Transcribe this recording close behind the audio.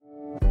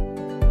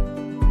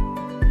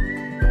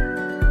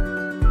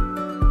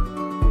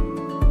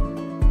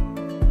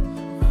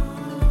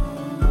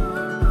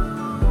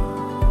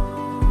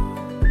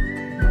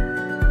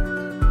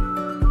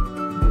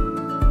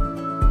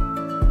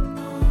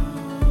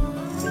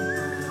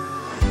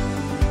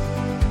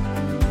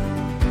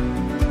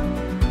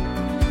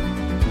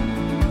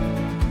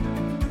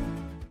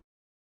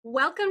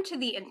Welcome to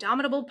the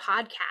Indomitable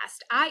Podcast.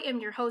 I am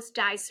your host,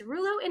 Di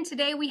Cerullo, and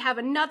today we have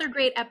another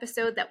great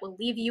episode that will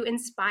leave you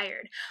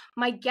inspired.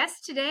 My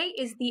guest today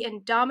is the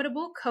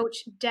indomitable coach,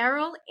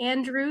 Daryl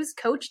Andrews,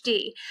 Coach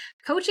D.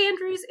 Coach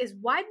Andrews is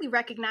widely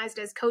recognized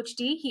as Coach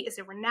D. He is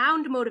a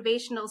renowned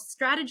motivational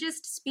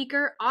strategist,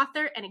 speaker,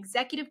 author, and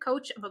executive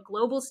coach of a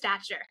global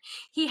stature.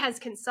 He has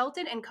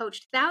consulted and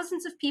coached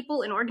thousands of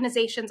people and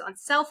organizations on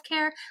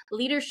self-care,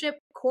 leadership,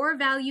 core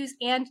values,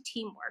 and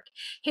teamwork.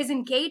 His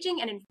engaging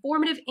and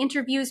informative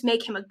interviews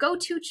make him a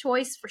go-to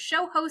choice for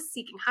show hosts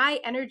seeking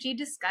high-energy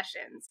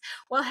discussions.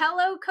 Well,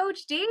 hello,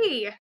 Coach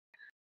D.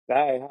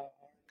 Hi, I'm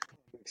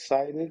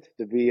excited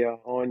to be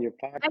on your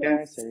I'm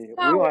podcast, and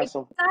so we're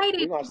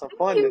excited gonna have to some have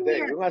fun you today.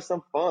 here. We're gonna have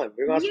some fun.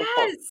 We're gonna have some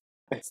fun.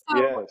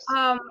 Yes.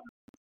 So,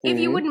 Yes. if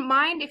you hmm wouldn't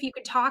mind, if you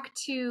could talk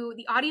to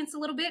the audience a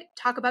little bit,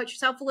 talk about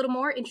yourself a little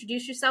more,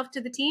 introduce yourself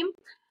to the team.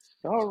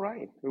 All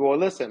right. Well,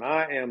 listen,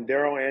 I am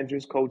Daryl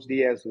Andrews, Coach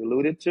D, as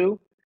alluded to.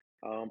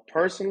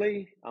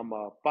 Personally, I'm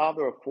a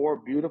father of four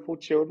beautiful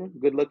children,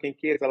 good-looking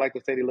kids. I like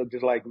to say they look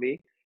just like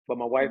me, but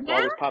my wife Yeah,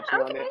 always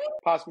okay.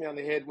 pops me on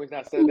the head when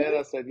I said that.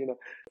 I said,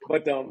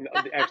 but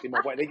actually, my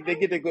wife they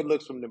get their good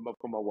looks from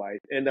my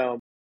wife, and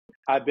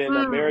I've been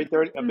married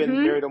 30. I've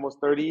been married almost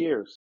 30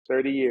 years.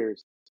 30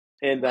 years,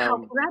 and Wow,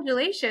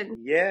 congratulations.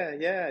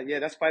 yeah.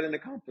 That's quite an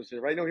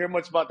accomplishment, right? You don't hear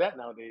much about that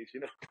nowadays,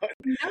 No, But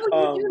you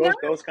do not.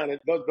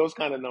 those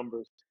kind of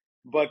numbers.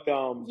 But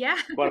Yeah.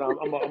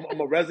 I'm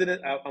a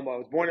resident. I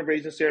was born and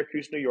raised in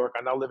Syracuse, New York.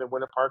 I now live in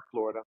Winter Park,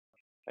 Florida,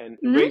 and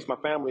Mhm. raised my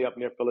family up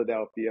near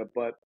Philadelphia.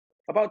 But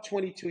about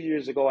 22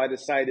 years ago, I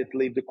decided to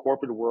leave the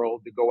corporate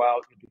world to go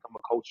out and become a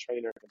coach,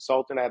 trainer, and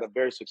consultant. I had a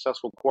very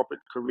successful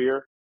corporate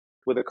career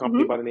with a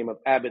company Mhm. by the name of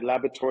Abbott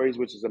Laboratories,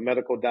 which is a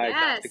medical Yes,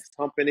 diagnostics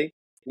company.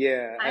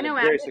 Yeah, I I had a know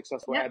very Abbott.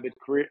 successful Yep.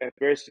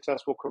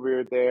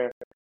 career there.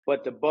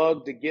 But the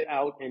bug to get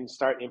out and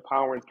start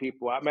empowering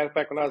people. Matter of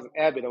fact, when I was at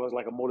Abbott, I was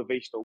like a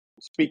motivational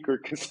speaker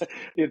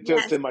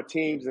Yes. to my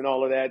teams and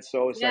all of that.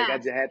 So it's like I Yeah.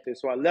 just had to.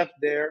 So I left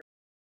there,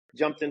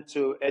 jumped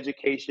into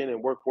education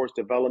and workforce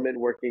development,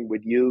 working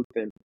with youth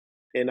and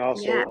Yeah.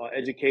 also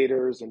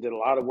educators, and did a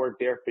lot of work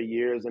there for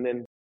years, and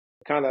then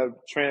kind of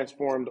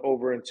transformed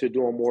over into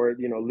doing more,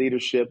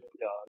 leadership,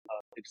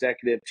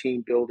 executive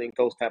team building,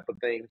 those type of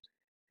things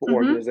for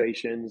Mhm.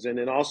 organizations, and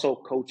then also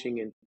coaching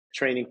and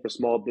training for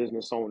small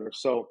business owners.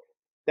 So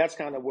that's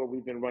kind of where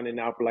we've been running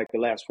now for like the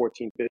last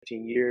 14,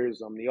 15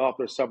 years. I'm the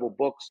author of several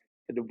books.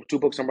 The two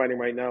books I'm writing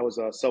right now is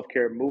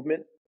Self-Care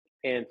Movement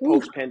and Ooh,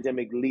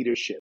 Post-Pandemic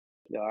Leadership.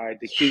 All right,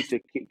 the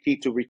key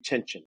to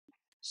retention.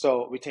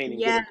 So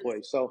retaining good yes.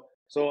 employees.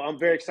 So I'm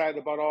very excited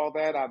about all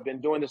that. I've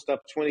been doing this stuff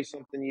 20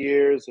 something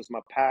years. It's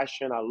my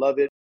passion. I love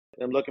it.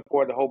 And I'm looking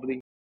forward to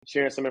hopefully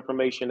sharing some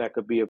information that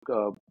could be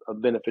of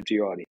benefit to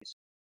your audience.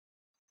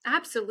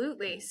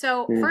 Absolutely.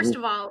 So, first hmm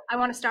of all, I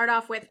want to start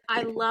off with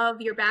I love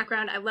your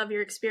background. I love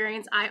your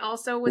experience. I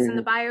also was in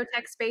the hmm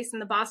biotech space in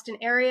the Boston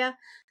area.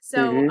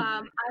 So, hmm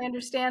I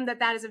understand that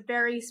that is a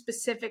very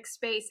specific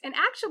space. And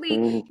actually,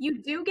 hmm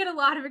you do get a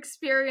lot of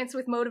experience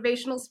with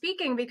motivational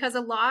speaking because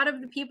a lot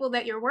of the people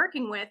that you're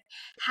working with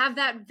have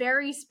that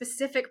very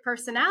specific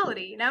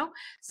personality, you know?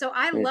 So,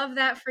 I love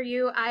that for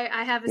you.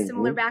 I have a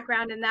similar hmm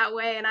background in that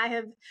way, and I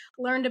have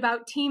learned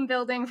about team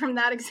building from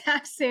that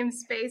exact same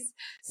space.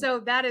 So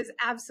that is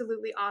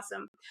absolutely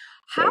awesome.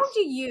 How Thanks.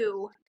 do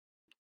you,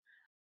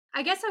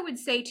 I guess I would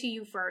say to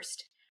you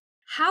first,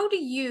 how do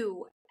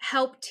you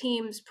help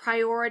teams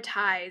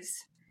prioritize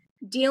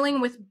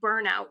dealing with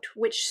burnout,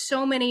 which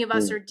so many of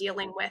us are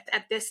dealing with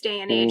at this day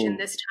and age and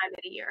Mm-hmm. this time of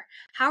the year?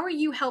 How are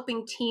you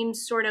helping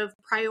teams sort of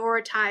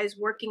prioritize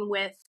working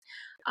with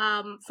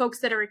folks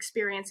that are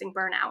experiencing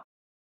burnout?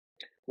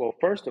 Well,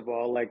 first of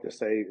all, I'd like to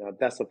say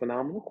that's a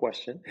phenomenal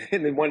question,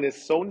 and then one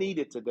that's so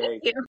needed Thank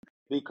today you.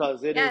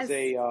 because Yes.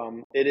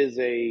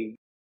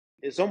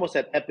 it's almost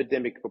at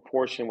epidemic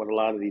proportion with a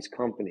lot of these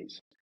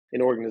companies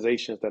and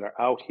organizations that are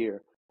out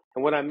here.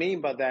 And what I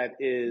mean by that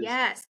is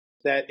Yes.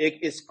 that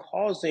it is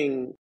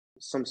causing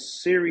some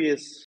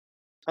serious,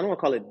 I don't want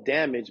to call it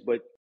damage,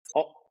 but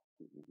al-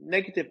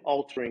 negative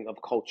altering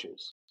of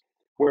cultures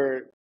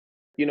where,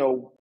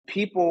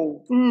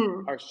 people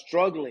Mm. are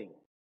struggling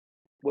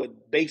with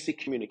basic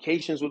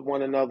communications with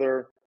one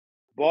another.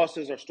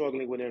 Bosses are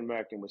struggling with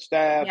interacting with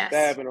staff, Yes.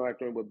 staff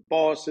interacting with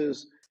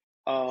bosses.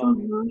 A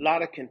Mhm.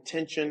 lot of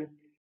contention.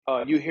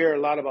 You hear a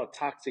lot about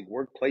toxic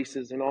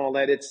workplaces and all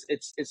that.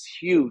 It's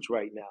huge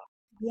right now,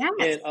 Yes.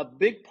 and a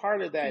big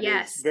part of that is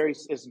Yes.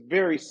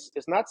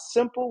 it's not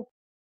simple,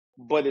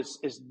 but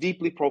it's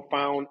deeply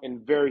profound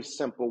and very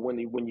simple when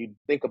you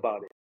think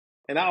about it.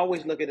 And I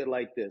always look at it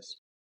like this: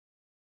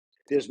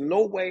 there's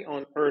no way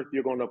on earth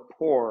you're going to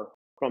pour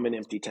from an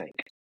empty tank.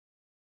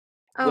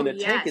 When Oh, the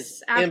tank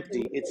is yes.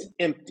 empty, it's Absolutely.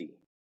 empty.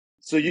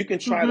 So you can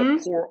try to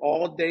Mhm. pour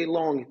all day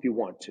long if you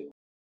want to.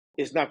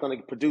 It's not going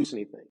to produce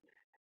anything.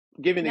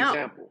 Give you an No.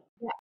 example.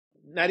 Yeah.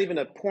 Not even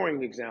a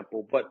pouring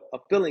example, but a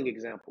filling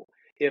example.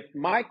 If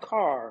my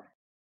car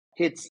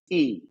hits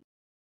E,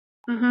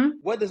 Mhm.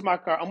 what does my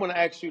car? I'm going to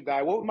ask you,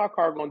 Di. What was my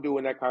car going to do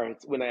when that car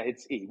hits when that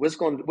hits E?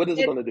 What is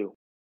it It going to do?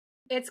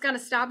 It's going to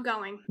stop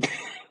going.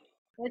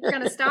 It's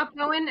going to stop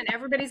going and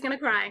everybody's going to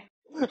cry.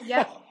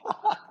 Yep.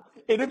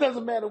 And it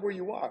doesn't matter where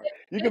you are.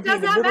 You It could be does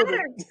in the not middle of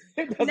matter.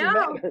 the, it doesn't No,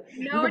 matter.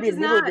 You no, could it be in does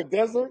the middle of the not.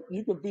 desert.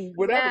 You could be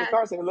whatever. The Yes.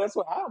 car saying, let's,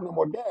 I have no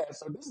more gas.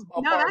 So this is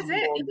how No, far that's you it.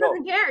 going It to go.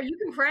 doesn't care. You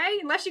can pray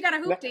unless you got a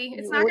Now, hoopty.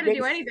 It's not going to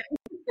do anything.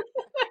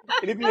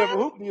 and if you have a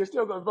hoopty, you're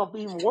still going to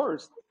be even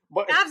worse.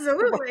 But,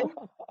 Absolutely.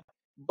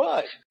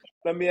 but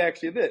let me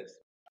ask you this.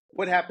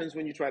 What happens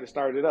when you try to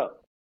start it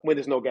up when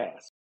there's no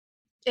gas?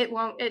 It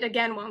won't. It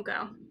again won't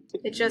go.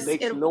 It just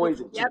makes it'll,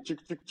 noises. Yep. Chick,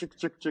 chick, chick,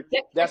 chick, chick.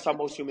 Yep. That's how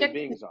most human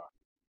beings are.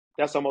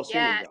 That's how most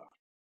humans Yes. are.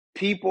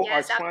 People are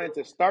Yes. trying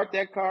to start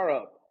that car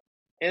up,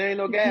 and there ain't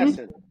no Mhm. gas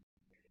in it.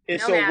 And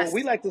No so gas. what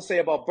we like to say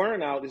about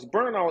burnout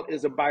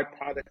is a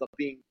byproduct of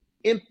being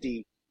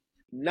empty,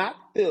 not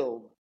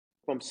filled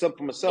from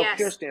a self-care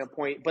Yes.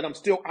 standpoint, but I'm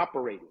still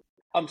operating.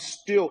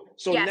 Yes.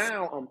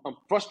 Now I'm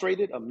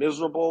frustrated, I'm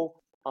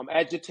miserable, I'm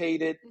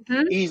agitated,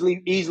 Mhm.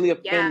 easily Yeah.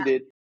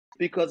 offended,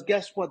 because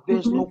guess what?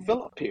 There's no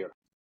fill up here.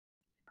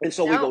 And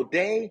so we go No.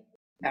 day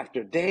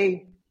after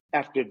day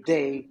after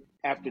day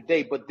after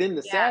day. But then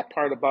the Yeah. sad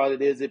part about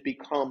it is it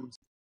becomes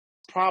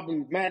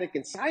problematic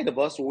inside of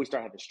us where we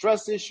start having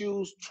stress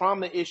issues,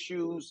 trauma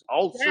issues, Yeah.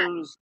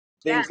 ulcers,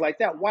 Yeah. things like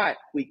that. Why?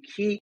 We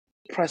keep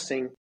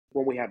pressing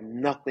when we have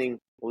nothing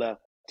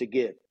left to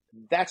give.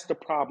 That's the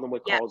problem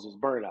what Yeah. causes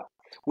burnout.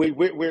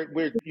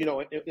 We're you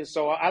know, and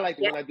so I like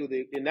to, Yeah. when I do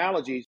the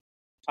analogies,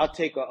 I'll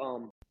take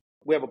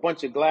we have a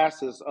bunch of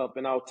glasses up,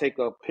 and I'll take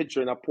a pitcher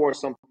and I'll pour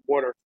some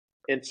water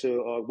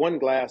into one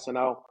glass, and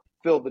I'll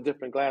fill the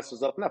different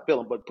glasses up, not fill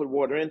them, but put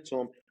water into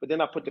them. But then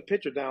I put the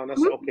pitcher down. And I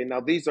say, Mhm. okay, now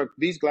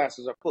these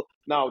glasses are full.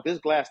 Now this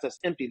glass that's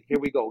empty, here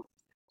we go.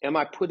 Am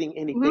I putting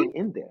anything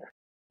in there?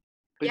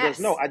 Because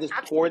no, Yes. I just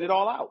poured Absolutely. it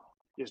all out.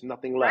 There's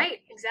nothing left.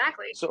 Right.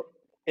 Exactly. So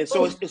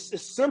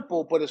it's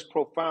simple, but it's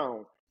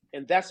profound,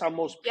 and that's how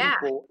most Yeah.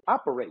 people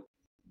operate.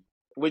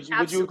 Would you agree?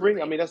 I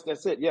Absolutely. mean,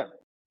 that's it. Yeah.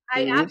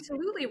 I Mhm.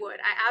 absolutely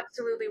would. I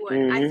absolutely would.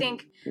 I Mhm.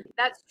 think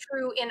that's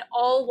true in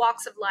all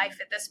walks of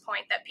life at this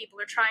point, that people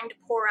are trying to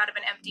pour out of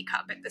an empty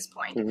cup at this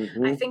point. I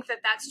Mhm. think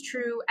that that's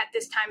true at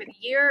this time of the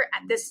year,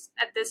 at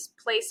this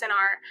place in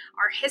our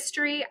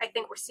history. I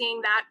think we're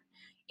seeing that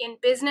in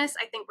business.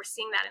 I think we're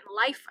seeing that in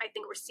life. I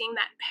think we're seeing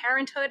that in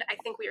parenthood. I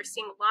think we are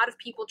seeing a lot of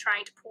people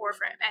trying to pour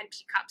from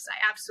empty cups.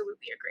 I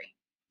absolutely agree.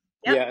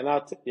 Yep. Yeah,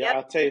 and Yep.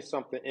 I'll tell you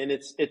something. And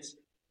it's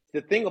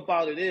the thing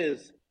about it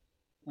is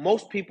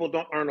most people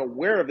aren't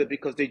aware of it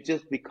because they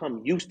just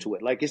become used to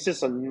it. Like it's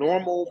just a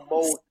normal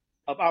mode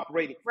of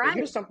operating. And Right.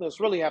 here's something that's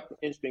really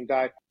interesting,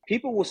 guy.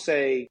 People will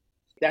say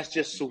that's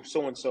just who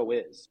so and so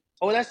is.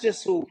 Oh, that's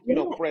just who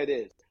Fred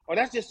is. Or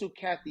that's just who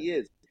Kathy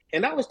is.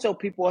 And I always tell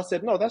people, I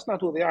said, no, that's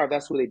not who they are.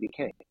 That's who they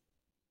became.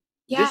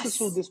 Yes. This is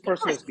who this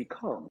person Yes. has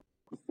become.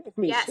 I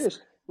mean, Yes.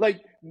 seriously.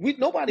 Like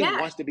nobody Yeah.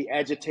 wants to be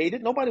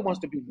agitated. Nobody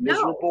wants to be No.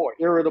 miserable or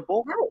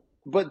irritable. Right.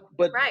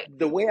 But Right.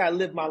 the way I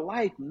live my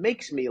life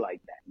makes me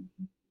like that.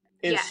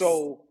 And Yes.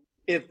 so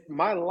if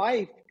my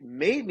life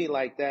made me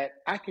like that,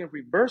 I can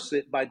reverse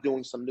it by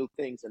doing some new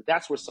things. And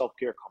that's where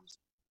self-care comes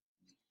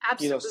in.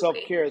 Absolutely.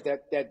 Self-care is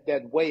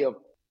that way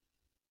of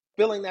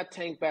filling that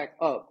tank back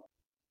up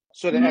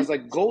so that as I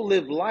go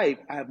live life,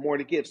 I have more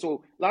to give.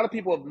 So a lot of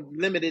people are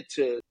limited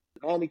to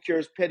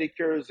manicures,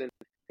 pedicures,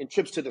 and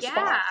trips to the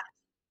spa.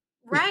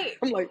 Right.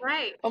 I'm like,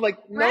 Right.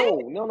 no.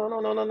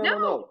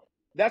 No.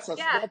 That's a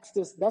Yeah.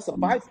 that's a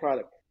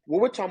byproduct.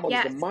 What we're talking about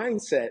is Yes. the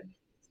mindset,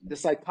 the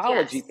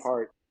psychology Yes.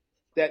 part,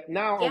 that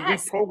now I'm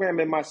Yes.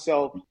 reprogramming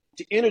myself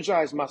to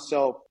energize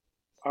myself.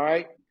 All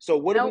right. So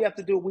what do we Nope. have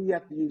to do? We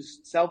have to use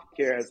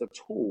self-care as a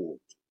tool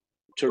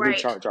to Right.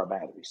 recharge our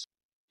batteries.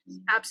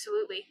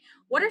 Absolutely.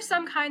 What are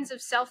some kinds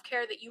of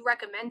self-care that you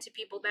recommend to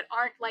people that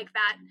aren't like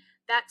that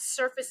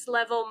surface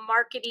level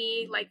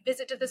markety, like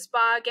visit to the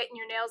spa, getting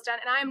your nails done?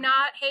 And I'm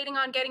not hating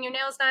on getting your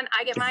nails done.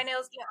 I get my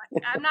nails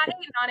done. I'm not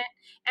hating on it.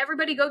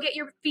 Everybody go get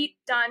your feet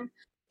done.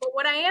 But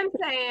what I am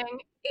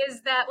saying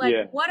is that, like,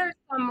 Yeah. what are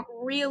some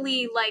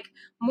really, like,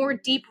 more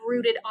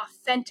deep-rooted,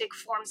 authentic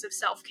forms of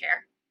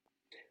self-care?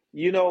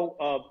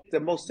 The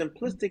most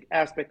simplistic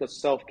aspect of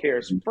self-care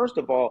is, first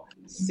of all,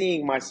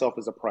 seeing myself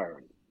as a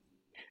priority.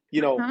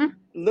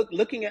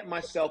 Looking at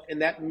myself in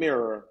that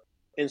mirror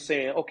and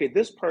saying, okay,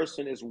 this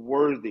person is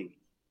worthy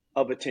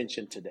of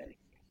attention today.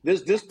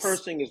 This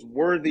person is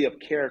worthy of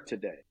care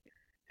today.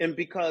 And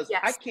because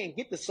Yes. I can't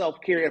get the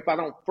self-care if I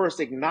don't first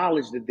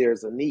acknowledge that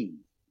there's a need,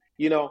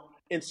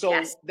 and so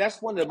Yes.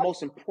 that's one of the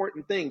most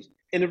important things.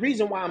 And the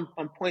reason why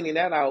I'm pointing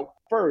that out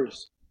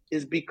first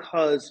is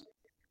because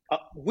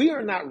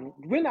we're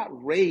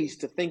not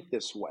raised to think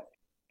this way.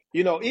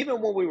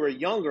 Even when we were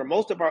younger,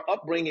 most of our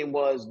upbringing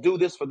was do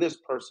this for this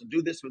person,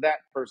 do this for that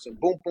person,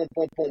 boom, boom,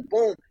 boom, boom,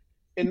 boom.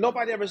 And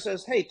nobody ever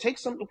says, hey, take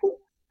some,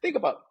 think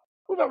about it.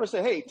 Who've ever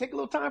said, hey, take a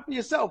little time for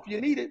yourself? You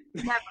need it.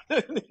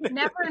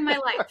 Never in my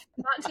life.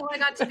 Not until I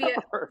got to be a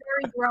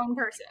very grown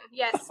person.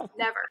 Yes,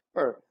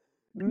 never.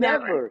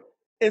 Never.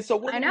 And so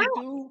what I do know.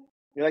 we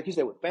do? Like you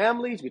said, with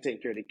families, we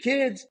take care of the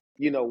kids.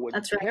 With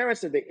That's right.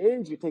 parents at the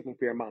age, we're taking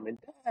care of mom and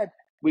dad.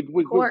 Of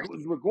course.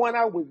 We're going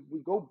out. We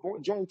go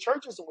join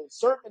churches and we're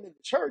serving in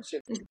the church.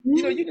 And,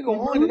 you can go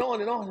on Mm-hmm. and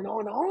on and on and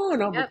on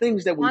and on the Yep.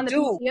 things that we On the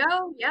do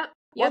PTO.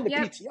 on the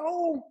Yep.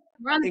 PTO.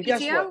 We're on the And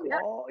guess what?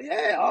 PTO.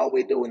 Yep. All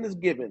we doing is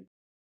giving.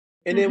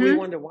 And then we Mm-hmm.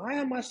 wonder, why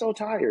am I so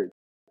tired?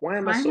 Why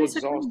am I Why am so I so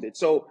tired? exhausted?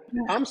 So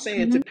Yeah. I'm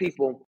saying to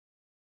people,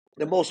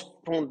 the most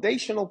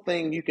foundational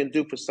thing you can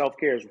do for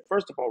self-care is,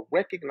 first of all,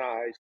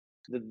 recognize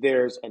that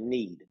there's a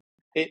need.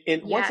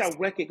 And once I Yes.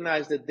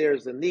 recognize that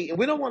there's a need, and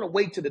we don't want to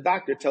wait till the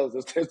doctor tells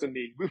us there's a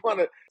need. We want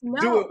to do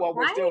No, it while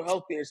we're still right?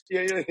 healthy and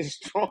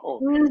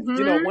strong.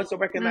 Mm-hmm. Once I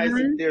recognize that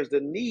Mm-hmm. there's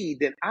the need,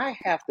 then I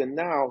have to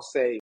now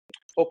say,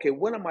 okay,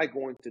 what am I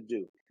going to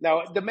do?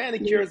 Now, the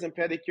manicures and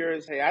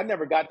pedicures, hey, I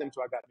never got them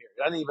until I got married.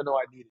 I didn't even know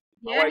I needed it.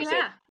 My wife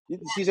said,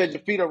 she said,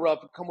 your feet are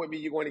rough. Come with me.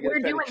 You're going to get We're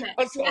a doing pedicure.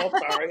 this. So I'm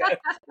sorry.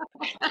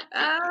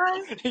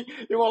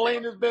 You want to lay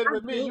in this bed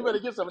with me? You better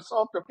get some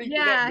softer feet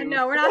than that, dude.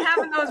 No, we're not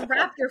having those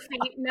raptor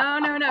feet. No.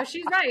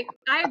 She's right.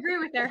 I agree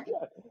with her.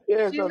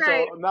 Yeah, She's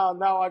right. so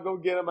now I go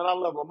get them and I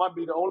love them. I might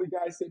be the only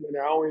guy sitting in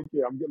there. I don't even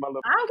care. I'm getting my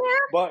love. I don't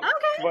care.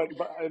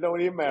 But it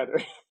don't even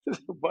matter.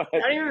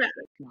 Don't even matter.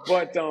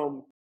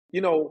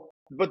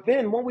 But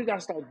then what we got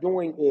to start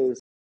doing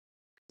is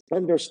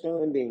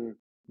understanding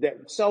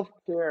that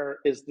self-care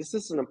this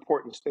is an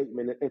important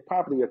statement and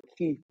probably a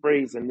key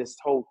phrase in this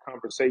whole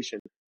conversation,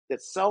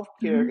 that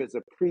self-care is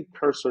a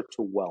precursor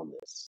to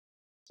wellness.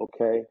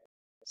 Okay?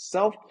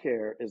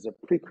 Self-care is a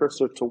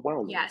precursor to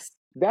wellness. Yes.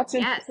 That's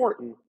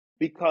important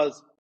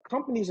because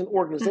companies and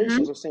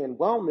organizations are saying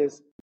wellness,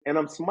 and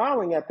I'm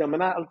smiling at them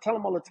and I tell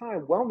them all the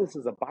time, wellness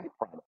is a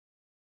byproduct.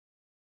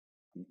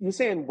 You're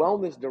saying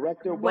wellness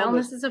director?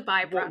 Wellness is a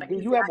byproduct. Do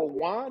you have a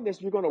wand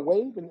that you're going to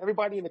wave and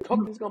everybody in the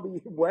company is going to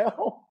be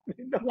well?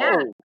 No.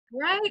 Yeah,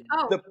 right.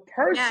 Oh, the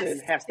person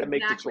has to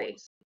make the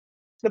choice.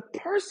 The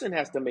person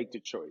has to make the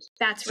choice.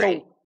 That's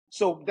right.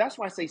 So that's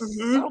why I say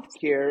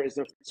self-care is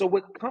so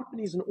what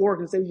companies and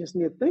organizations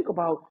need to think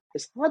about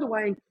is, how do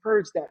I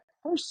encourage that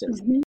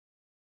person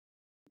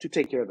to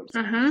take care of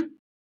themselves?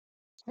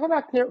 How do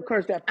I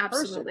encourage that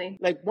person? Absolutely.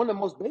 Like, one of the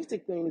most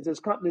basic things is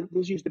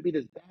this used to be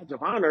this badge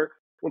of honor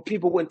when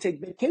people wouldn't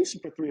take vacation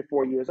for 3 or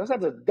 4 years. That's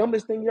not the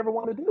dumbest thing you ever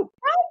want to do.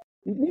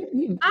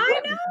 Right?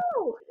 I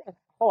know.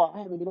 Oh, I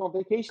haven't been on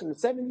vacation in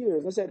 7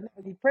 years. I said, no,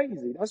 you're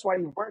crazy. That's why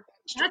you burnt that.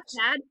 That's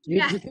sad.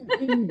 Yeah.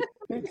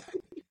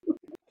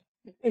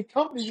 And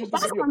companies used to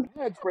give you a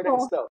badge for that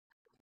stuff.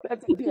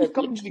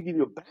 Companies used to give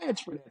you a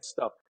badge for that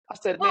stuff. I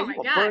said, man, you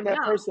gonna burn that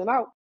person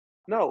out?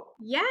 No.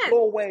 Yes.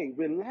 Go away,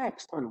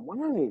 relax,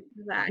 unwind,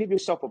 give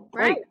yourself a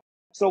break. Right.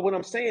 So what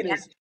I'm saying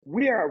is,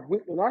 we are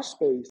in our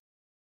space.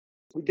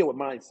 We deal with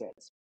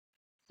mindsets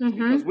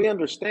because we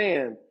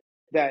understand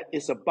that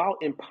it's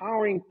about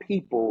empowering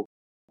people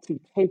to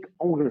take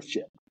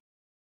ownership.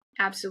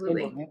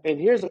 Absolutely. And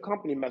here's a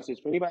company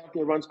message for anybody out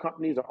there who runs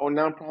companies or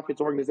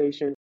nonprofits,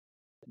 organizations.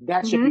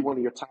 That should be one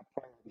of your top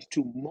priorities,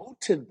 to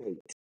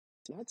motivate,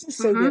 not just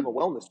say we have a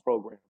wellness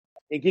program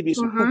and give you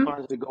some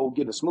coupons to go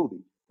get a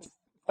smoothie,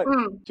 but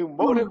to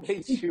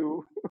motivate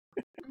you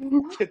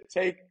to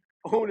take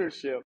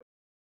ownership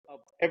of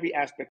every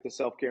aspect of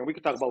self-care. And we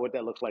can talk about what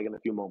that looks like in a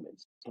few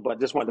moments, but I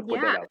just wanted to put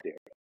that out there.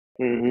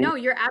 No,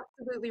 you're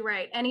absolutely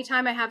right.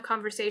 Anytime I have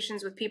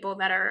conversations with people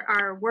that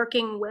are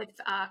working with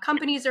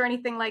companies or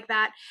anything like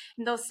that,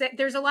 and they'll say,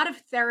 there's a lot of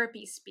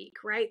therapy speak,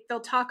 right?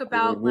 They'll talk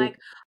about like,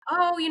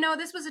 oh,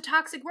 this was a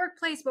toxic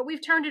workplace, but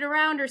we've turned it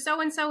around, or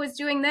so-and-so is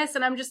doing this.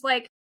 And I'm just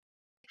like,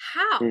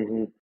 how?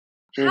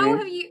 How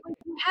have you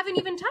haven't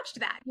even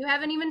touched that. You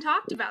haven't even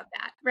talked about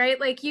that, right?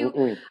 Like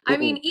I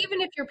mean,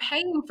 even if you're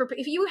paying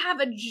if you have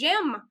a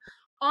gym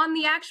on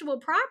the actual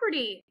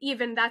property,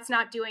 even that's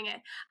not doing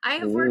it. I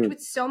have worked with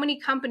so many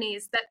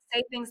companies that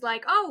say things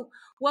like, oh,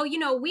 well,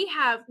 we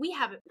have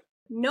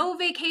no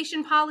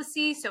vacation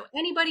policy, so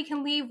anybody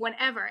can leave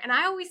whenever. And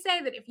I always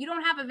say that if you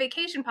don't have a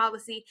vacation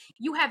policy,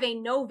 you have a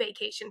no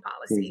vacation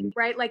policy,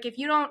 right? Like if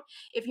you're not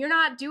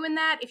doing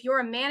that, if you're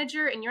a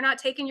manager and you're not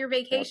taking your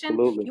vacation,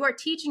 you are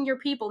teaching your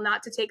people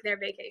not to take their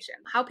vacation.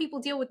 How people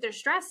deal with their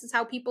stress is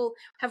how people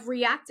have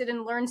reacted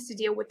and learned to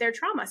deal with their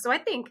trauma. So I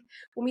think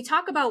when we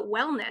talk about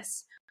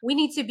wellness, we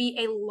need to be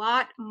a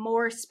lot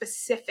more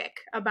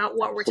specific about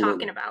what we're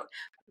talking about,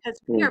 because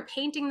we are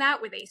painting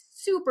that with a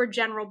super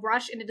general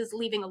brush, and it is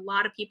leaving a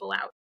lot of people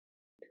out.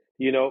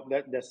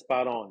 That's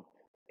spot on.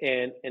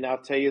 And I'll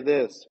tell you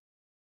this,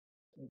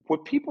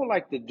 what people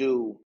like to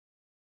do,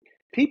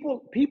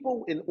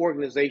 people in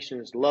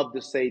organizations love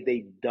to say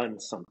they've done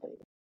something.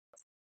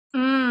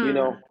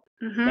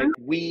 Like,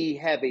 we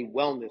have a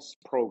wellness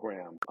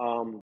program.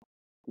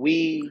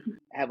 We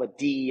have a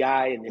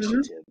DEI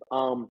initiative.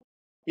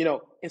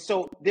 And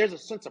so there's a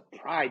sense of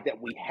pride that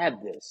we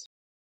have this.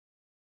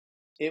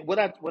 What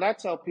I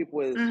tell people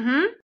is,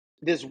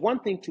 there's one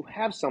thing to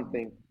have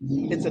something;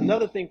 it's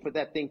another thing for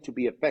that thing to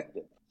be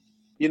effective.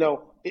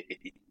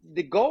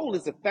 The goal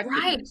is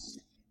effectiveness.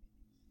 Right.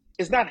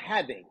 It's not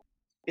having.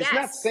 It's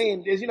not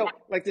saying.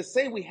 Like, to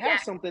say we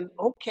have something.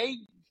 Okay,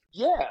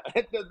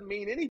 it doesn't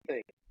mean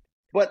anything.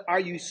 But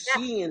are you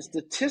seeing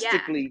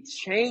statistically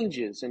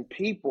changes in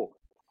people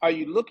Are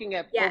you looking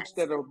at folks Yes.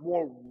 that are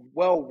more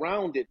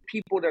well-rounded,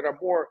 people that are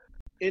more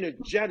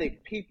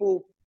energetic,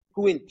 people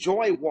who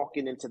enjoy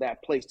walking into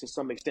that place to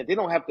some extent? They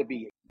don't have to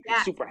be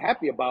Yes. super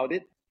happy about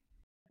it,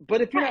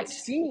 but if Right.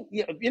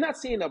 you're not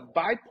seeing a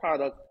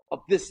byproduct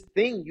of this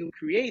thing you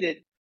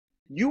created,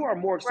 you are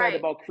more excited Right.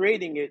 about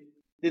creating it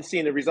than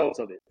seeing the results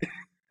of it.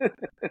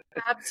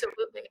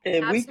 Absolutely.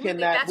 And Absolutely.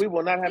 That's we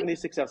will not have really any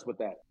success with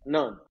that.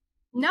 None.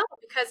 no,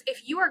 because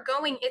if you are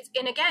going,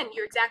 and again,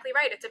 you're exactly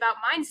right. It's about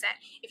mindset.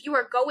 If you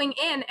are going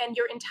in and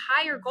your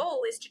entire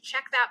goal is to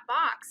check that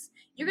box,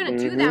 you're going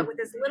to do that Mm-hmm. with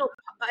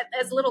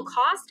as little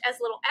cost, as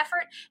little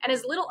effort, and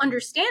as little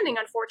understanding,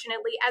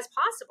 unfortunately, as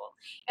possible.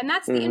 And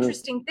that's the Mm-hmm.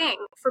 interesting thing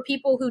for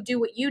people who do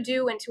what you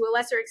do, and to a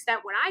lesser extent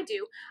what I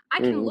do. I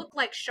can Mm-hmm. look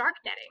like shark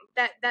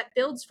netting that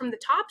builds from the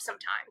top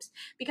sometimes.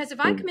 Because if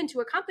I come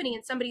into a company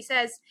and somebody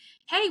says,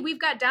 hey, we've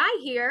got Di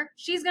here.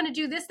 She's going to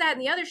do this, that,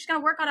 and the other. She's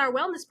going to work on our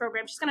wellness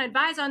program. She's going to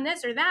advise on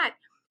this or that.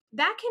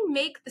 That can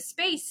make the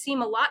space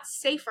seem a lot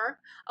safer,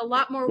 a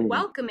lot more Mm-hmm.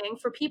 welcoming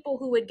for people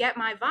who would get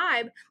my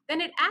vibe than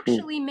it Mm-hmm.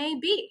 actually may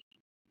be.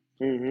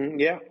 Mm-hmm.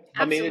 Yeah.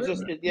 I mean,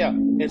 Absolutely. yeah.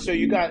 And so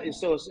you got, and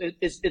so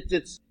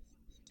it's,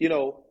 you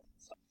know,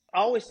 I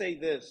always say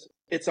this,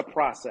 it's a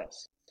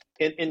process.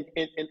 And you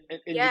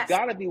Yes.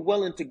 got to be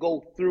willing to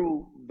go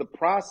through the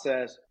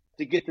process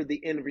to get to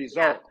the end Yeah.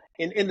 result.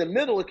 And in the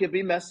middle, it can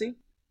be messy.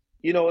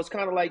 You know, it's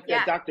kind of like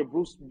Yeah. Dr.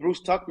 Bruce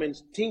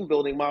Tuckman's team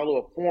building model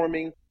of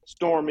forming,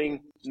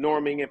 storming,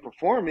 norming, and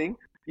performing.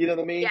 You know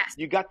what I mean? Yes.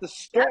 You got the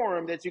Yep.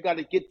 storm that you got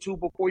to get to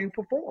before you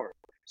perform.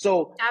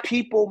 So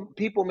Absolutely.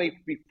 people may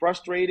be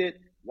frustrated.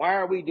 Why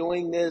are we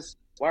doing this?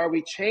 Why are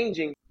we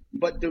changing?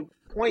 But the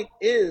point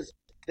is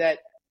that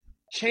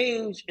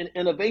change and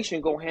innovation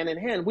go hand in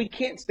hand. We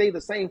can't stay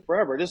the same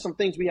forever. There's some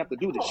things we have to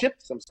do to Oh,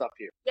 shift some stuff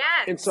here.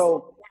 And yes.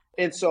 so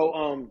and so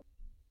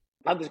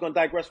I'm just going to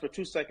digress for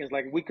 2 seconds.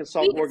 Like we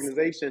consult Please.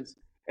 organizations,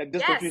 and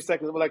just for a few Yes.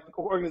 seconds, like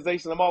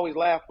organizations, I'm always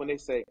laugh when they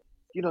say,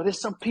 you know, there's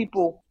some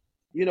people,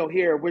 you know,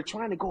 here we're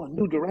trying to go a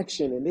new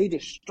direction, and they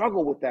just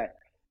struggle with that.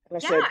 And I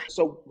said,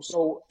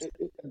 Yeah.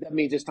 that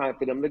means it's time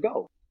for them to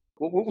go.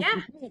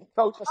 Yeah.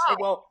 Coach, I said, Oh,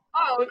 well,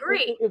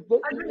 agree.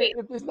 Agree.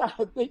 if it's not,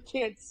 if they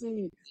can't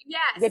see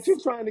that Yes. you're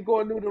trying to go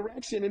a new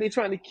direction, and they're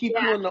trying to keep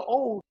you Yeah. in the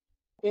old,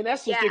 in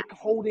essence, Yeah. they're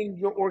holding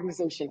your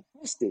organization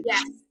hostage.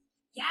 Yes.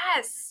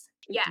 Yes.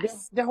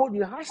 Yes. They're holding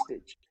you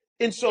hostage.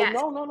 And so, Yes.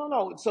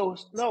 no. So,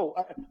 no,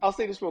 I'll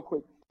say this real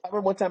quick. I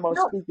remember one time I was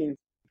No, speaking.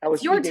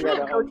 it's your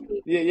time, Coach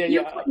B. You put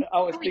you want.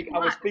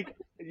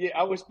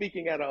 I was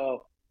speaking at a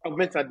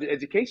mental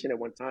education at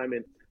one time,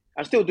 and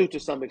I still do to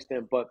some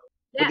extent. But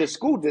Yeah. this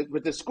school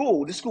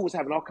was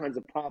having all kinds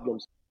of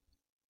problems,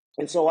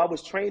 and so I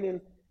was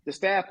training the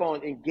staff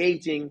on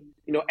engaging,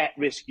 you know,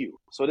 at-risk youth.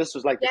 So this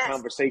was like the Yes.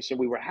 conversation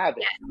we were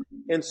having, Yes.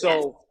 and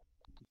so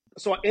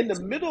in the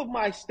middle of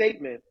my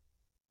statement,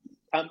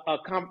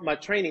 my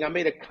training, I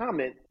made a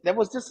comment that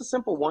was just a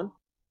simple one,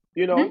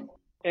 you know,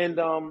 Mm-hmm.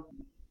 and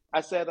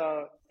I said,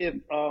 if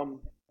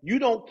you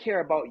don't care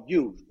about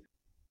youth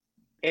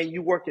and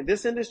you work in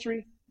this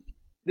industry,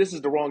 this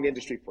is the wrong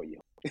industry for you.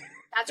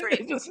 That's right.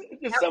 It's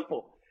Yep.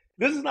 simple.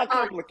 This is not Oh,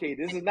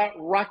 complicated. This is not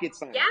rocket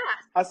science. yeah.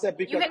 I said,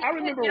 You because hit I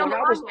remember on when the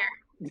I was,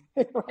 line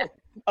there.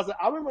 I said,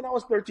 I remember when I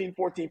was 13,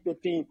 14,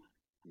 15,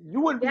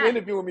 you wouldn't be Yeah.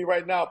 interviewing me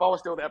right now if I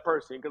was still that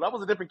person, because I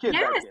was a different kid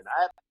back Yes. then.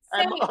 I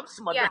had my Same. ups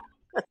and my Yeah.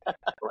 downs,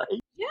 right?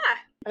 Yeah.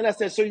 And I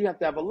said, so you have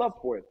to have a love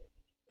for it.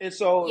 And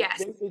so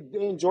Yes.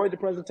 they enjoyed the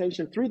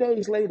presentation. 3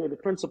 days later, the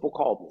principal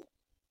called me.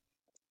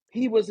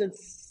 He was in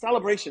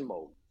celebration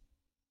mode.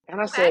 And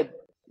I Okay. said,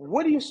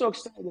 what are you so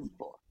excited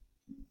for?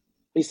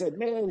 He said,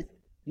 man,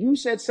 you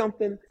said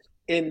something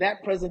in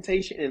that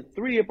presentation, and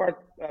 3 of our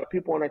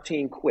people on our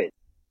team quit.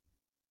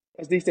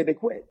 As they said, they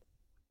quit.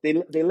 They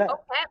left.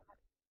 Okay.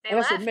 They And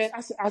I said, left. man,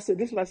 I said,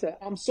 this is what I said.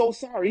 I'm so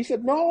sorry. He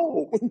said,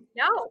 no.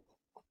 No.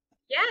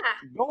 Yeah.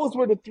 Those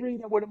were the 3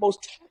 that were the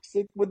most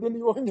toxic within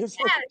the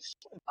organization. Yes.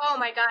 Oh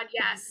my God.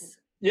 Yes.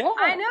 Yeah.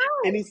 I know.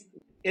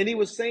 And he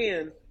was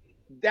saying,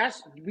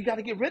 we got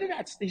to get rid of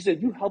that. He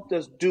said, you helped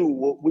us do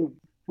what we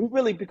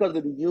really, because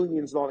of the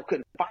unions and all,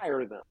 couldn't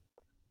fire them.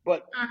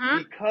 But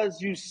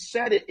because you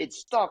said it, it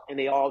stuck, and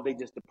they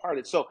just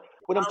departed. So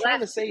what I'm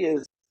trying to say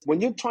is, when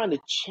you're trying to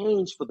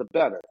change for the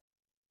better,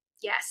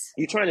 Yes.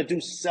 you're trying to do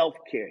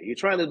self-care, you're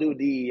trying to do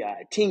the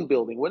team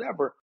building,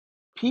 whatever,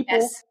 people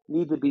Yes.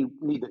 need to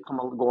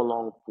go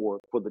along for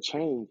the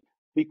change,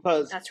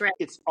 because That's right.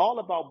 it's all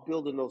about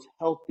building those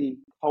healthy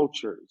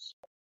cultures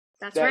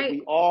That's that right.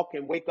 we all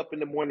can wake up in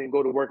the morning and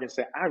go to work and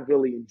say, I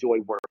really enjoy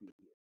working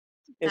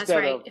here. That's Instead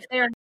right. of, If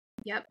they're,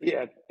 yep.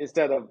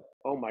 instead of,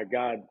 oh my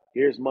God,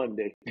 here's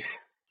Monday.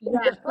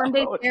 Yes.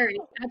 Monday's scary.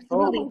 Oh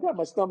Absolutely. my God,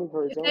 my stomach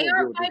hurts. If they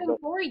aren't fighting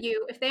for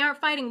you, if they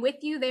aren't fighting with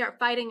you, they are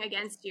fighting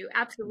against you.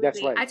 Absolutely.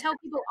 That's right. I tell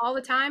people all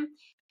the time,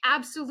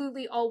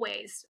 absolutely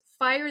always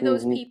fire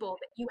those people.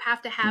 You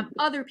have to have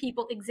other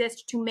people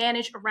exist to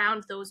manage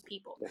around those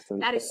people.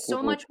 That is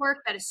so much work.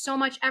 That is so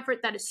much effort.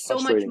 That is so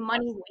much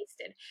money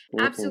wasted.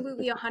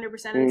 Absolutely 100%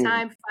 of the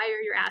time, fire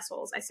your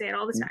assholes. I say it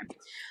all the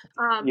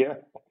time. Yeah.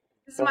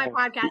 This is my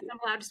podcast. I'm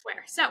allowed to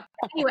swear. So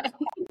anyway,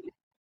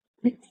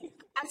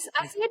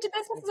 I see it to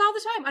businesses all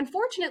the time.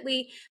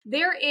 Unfortunately,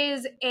 there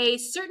is a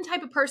certain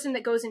type of person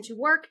that goes into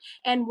work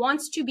and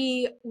wants to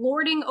be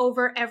lording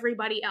over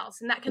everybody else.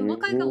 And that can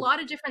look like a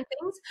lot of different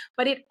things,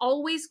 but it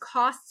always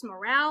costs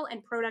morale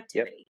and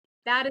productivity.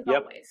 That is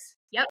always.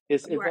 Yep.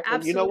 You are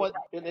and you know absolutely what?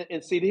 right.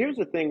 And see, here's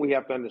the thing we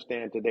have to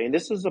understand today, and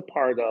this is a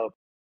part of,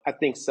 I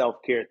think,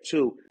 self-care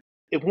too.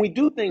 If we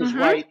do things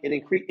right,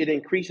 it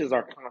increases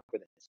our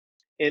confidence.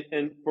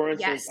 And for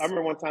instance, I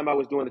remember one time I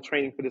was doing a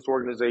training for this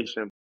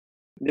organization.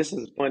 This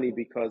is funny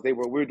because we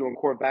were doing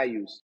core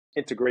values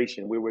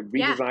integration. We were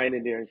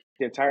redesigning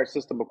the entire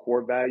system of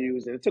core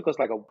values, and it took us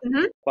like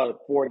about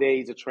 4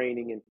 days of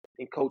training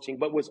and coaching,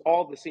 but was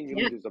all the senior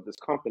leaders of this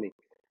company.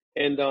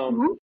 And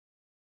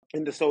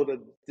so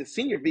the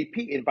senior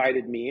VP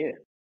invited me in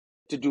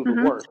to do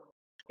the work.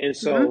 And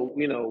so,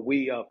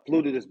 we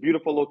flew to this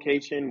beautiful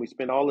location. We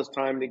spent all this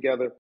time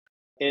together.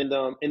 And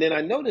then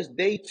I noticed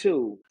day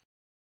two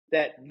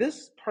that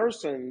this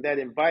person that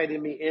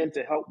invited me in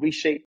to help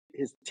reshape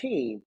his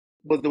team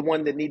was the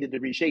one that needed the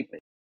reshaping.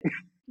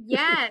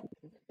 Yes.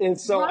 And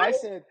so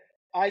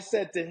I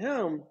said to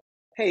him,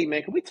 "Hey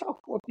man, can we talk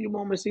for a few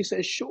moments?" He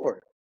said,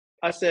 "Sure."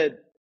 I said,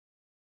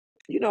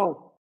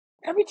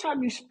 every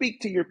time you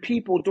speak to your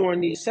people during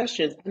these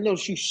sessions, I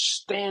notice you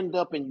stand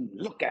up and you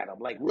look at them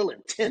like real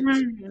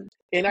intense.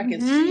 And I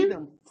can see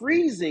them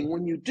freezing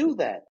when you do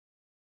that.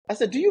 I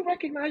said, "Do you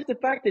recognize the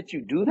fact that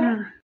you do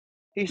that?"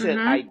 He said,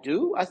 "I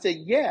do." I said,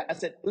 "Yeah." I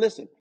said,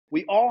 "Listen,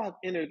 we all have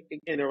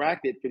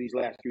interacted for these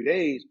last few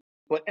days,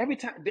 but every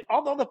time,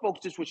 all the other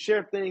folks just would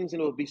share things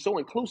and it would be so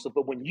inclusive.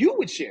 But when you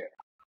would share,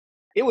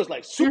 it was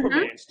like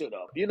Superman stood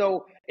up,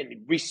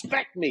 and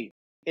respect me."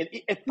 And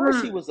at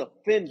first he was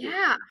offended.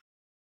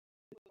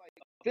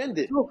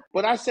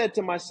 But I said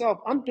to myself,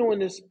 I'm doing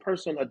this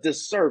person a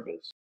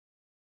disservice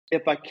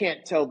if I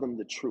can't tell them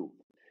the truth.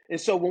 And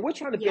so when we're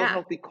trying to build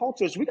healthy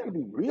cultures, we got to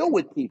be real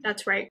with people.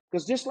 That's right.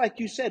 Because just like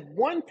you said,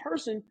 one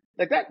person,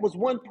 that was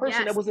one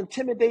person that was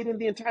intimidating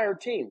the entire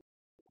team.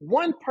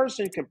 One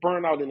person can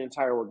burn out an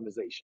entire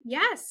organization.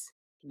 Yes.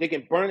 They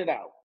can burn it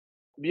out,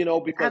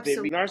 because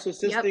they're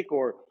narcissistic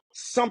or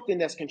something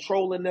that's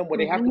controlling them where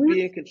they have to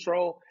be in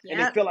control and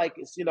they feel like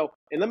it's,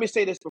 and let me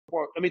say this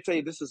let me tell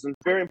you, this is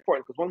very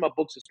important because one of my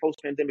books is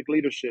Post-Pandemic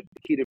Leadership,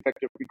 the Key to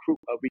Effective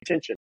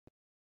Retention.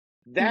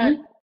 That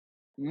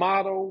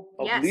model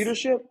of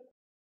leadership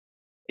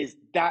is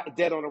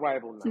dead on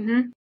arrival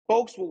now.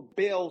 Folks will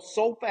bail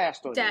so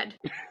fast on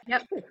you.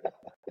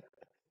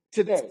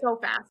 Today. So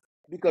fast.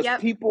 Because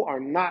people are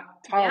not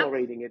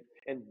tolerating it.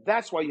 And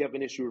that's why you have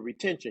an issue with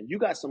retention. You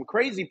got some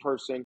crazy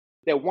person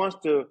that wants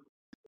to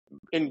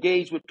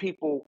engage with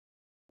people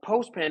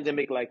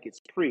post-pandemic like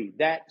it's pre.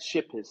 That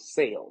ship has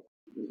sailed.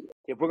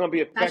 If we're going to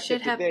be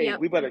effective today,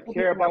 we better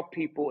care about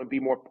people and be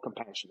more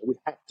compassionate. We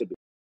have to be.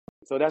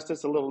 So that's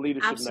just a little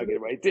leadership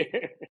nugget right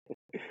there.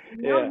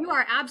 No, you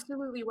are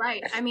absolutely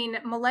right. I mean,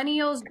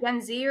 millennials,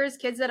 Gen Zers,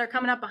 kids that are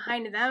coming up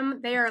behind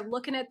them, they are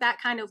looking at that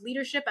kind of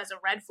leadership as a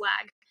red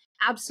flag.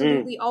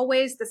 Absolutely.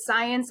 Always the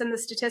science and the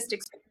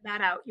statistics figure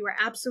that out. You are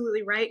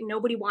absolutely right.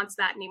 Nobody wants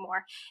that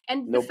anymore.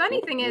 And the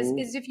funny thing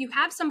is if you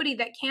have somebody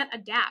that can't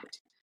adapt,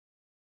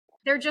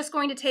 they're just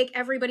going to take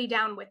everybody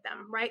down with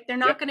them, right? They're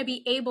not going to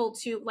be able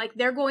to,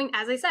 they're going,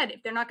 as I said,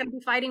 if they're not going to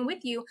be fighting with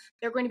you,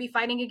 they're going to be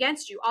fighting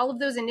against you. All of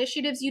those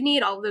initiatives you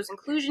need, all of those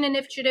inclusion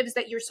initiatives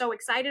that you're so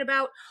excited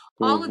about,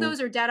 all of those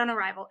are dead on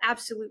arrival.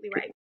 Absolutely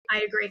right.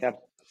 I agree.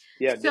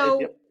 So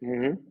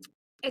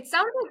it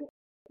sounds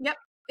like,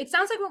 it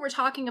sounds like what we're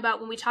talking about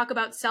when we talk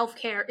about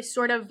self-care is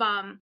sort of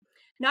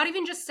not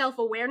even just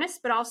self-awareness,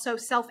 but also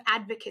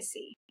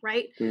self-advocacy,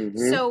 right?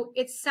 So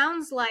it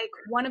sounds like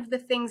one of the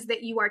things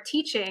that you are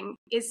teaching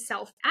is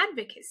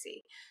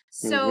self-advocacy.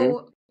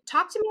 So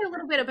talk to me a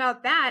little bit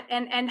about that,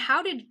 and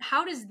how did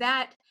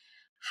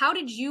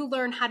you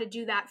learn how to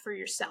do that for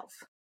yourself?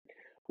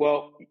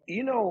 Well,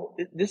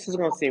 this is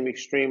going to seem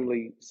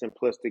extremely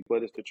simplistic,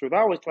 but it's the truth. I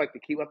always like to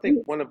keep, I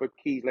think one of the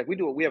keys,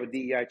 we have a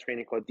DEI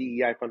training called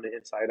DEI from the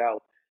Inside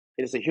Out.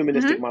 And it's a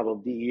humanistic model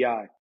of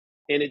DEI.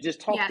 And it just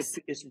talks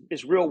to,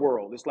 it's real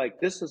world. It's like,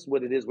 this is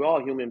what it is. We're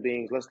all human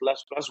beings. Let's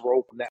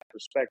roll from that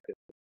perspective.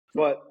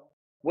 But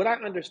what I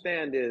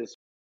understand is,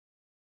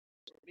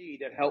 me,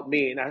 that helped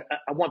me, and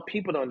I want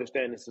people to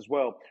understand this as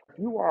well. If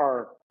you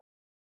are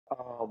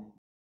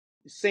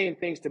saying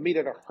things to me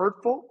that are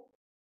hurtful,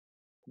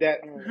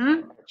 that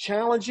are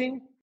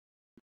challenging,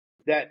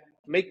 that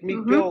make me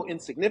feel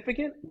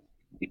insignificant,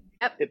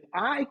 if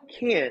I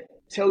can't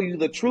tell you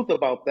the truth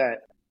about that,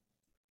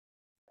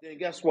 then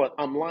guess what?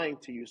 I'm lying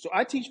to you. So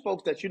I teach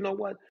folks that,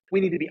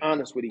 we need to be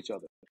honest with each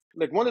other.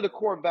 Like one of the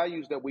core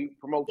values that we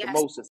promote the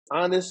most is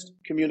honest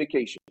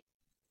communication.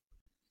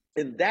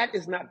 And that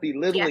is not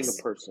belittling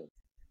a person.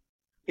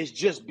 It's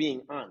just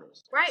being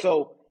honest. Right.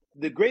 So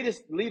the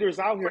greatest leaders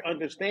out here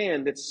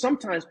understand that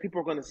sometimes people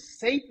are going to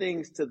say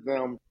things to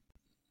them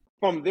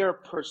from their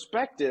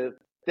perspective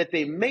that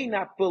they may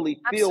not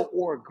fully feel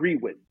or agree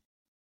with.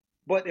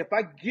 But if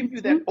I give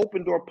you that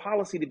open door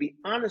policy to be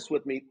honest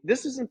with me,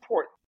 this is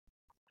important.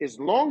 as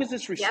long as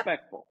it's Yep.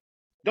 respectful.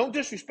 Don't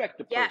disrespect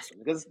the Yes.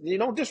 person, because you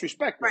don't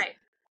disrespect them. Right.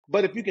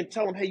 But if you can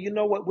tell them, hey, you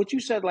know what you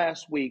said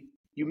last week,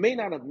 you may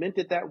not have meant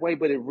it that way,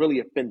 but it really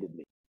offended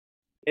me.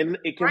 And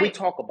can we Right.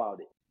 talk about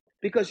it?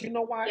 Because you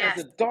know why? As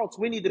Yes. adults,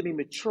 we need to be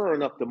mature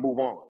enough to move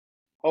on.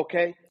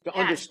 Okay? To Yes.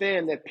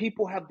 understand that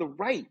people have the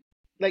right.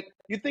 Like,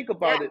 you think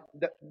about Yeah.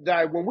 it,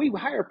 that when we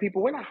hire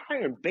people, we're not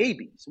hiring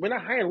babies. We're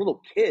not hiring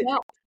little kids. No.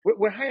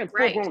 We're hiring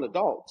Right. full-grown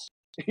adults,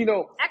 you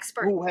know,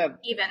 Expert who have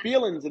even.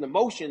 feelings and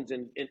emotions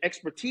and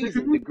expertise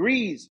and Mhm.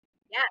 degrees.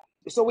 Yeah.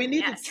 So we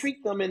need to Yes.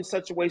 treat them in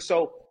such a way.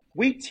 So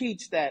we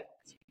teach that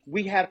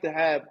we have to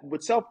have,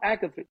 with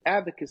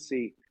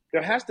self-advocacy,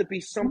 there has to be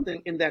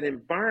something in that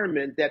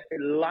environment that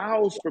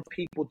allows for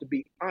people to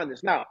be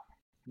honest. Now,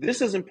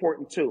 this is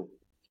important too.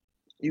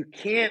 You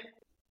can't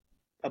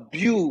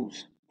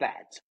abuse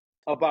that.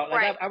 About,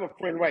 like, Right. I have a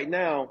friend right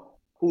now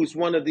who's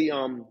one of the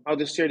I'll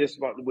just share this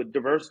about with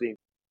diversity.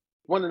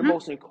 One of the Mhm.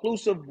 most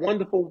inclusive,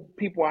 wonderful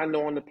people I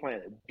know on the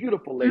planet.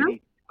 Beautiful Mhm.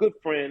 lady, good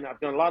friend. I've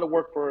done a lot of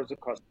work for her as a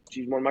customer.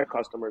 She's one of my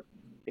customers.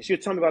 And she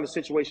would tell me about a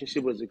situation she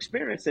was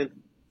experiencing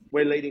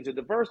relating to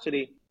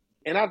diversity.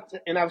 And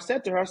I've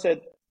said to her, I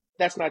said,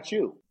 that's not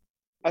you.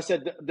 I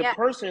said, the Yeah.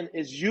 person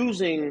is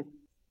using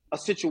a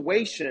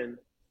situation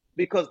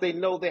because they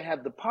know they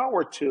have the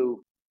power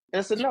to. And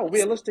I said, no, Yes.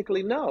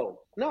 realistically, no.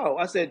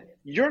 I said,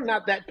 you're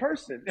not that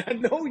person. I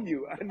know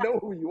you. I know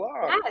who you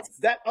are. Yes.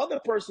 That other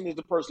person is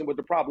the person with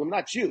the problem,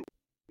 not you.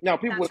 Now,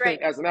 people That's would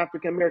think, right. as an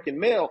African American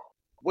male,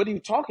 what are you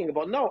talking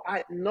about? No,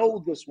 I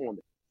know this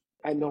woman.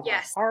 I know her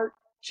Yes. heart.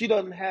 She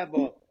doesn't have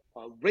a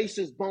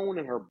racist bone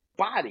in her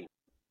body.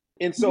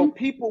 And so Mhm.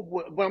 people,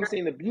 when I'm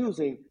saying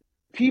abusing,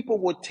 people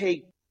would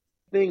take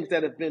things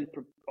that have been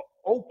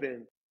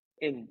open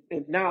and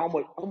now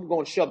I'm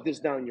going to shove this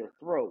down your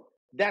throat.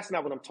 That's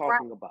not what I'm Right.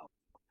 talking about.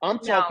 I'm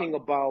No. talking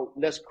about,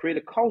 let's create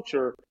a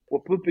culture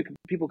where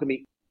people can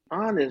be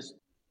honest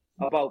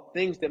about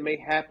things that may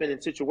happen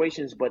in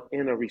situations, but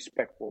in a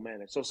respectful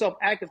manner. So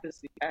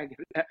self-advocacy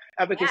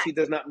advocacy Yeah.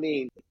 does not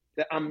mean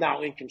that I'm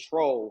now in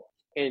control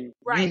and you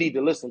Right. need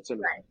to listen to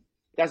me. Right.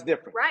 That's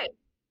different. Right.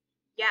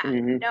 Yeah,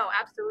 Mm-hmm. no,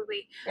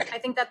 absolutely. I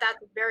think that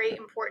that's a very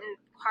important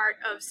part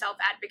of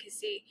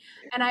self-advocacy.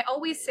 And I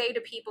always say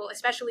to people,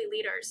 especially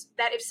leaders,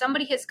 that if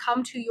somebody has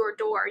come to your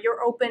door,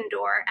 your open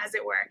door, as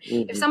it were, if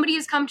Mm-hmm. somebody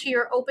has come to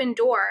your open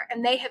door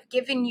and they have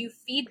given you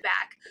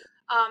feedback,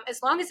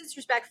 as long as it's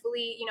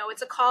respectfully,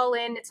 it's a call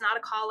in, it's not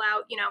a call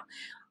out,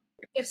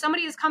 if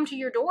somebody has come to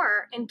your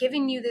door and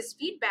given you this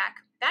feedback,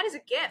 that is a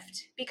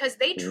gift because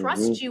they Mm-hmm.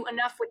 trust you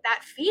enough with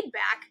that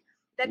feedback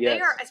that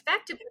they are Yes.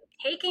 effectively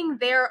taking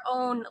their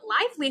own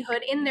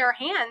livelihood in their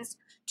hands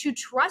to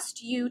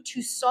trust you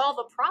to solve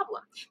a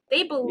problem. They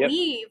Yep.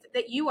 believe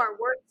that you are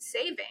worth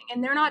saving,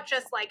 and they're not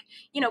just like,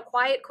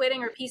 quiet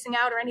quitting or piecing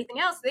out or anything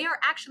else. They are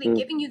actually Mm.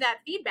 giving you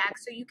that feedback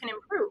so you can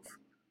improve.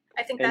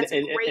 I think And, that's a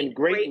and great, and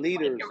great great point.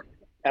 leaders,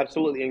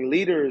 absolutely, and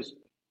leaders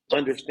Yes.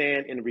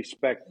 understand and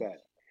respect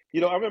that.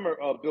 I remember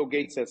Bill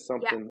Gates said Yeah.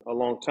 something a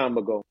long time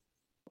ago.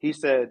 He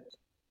said,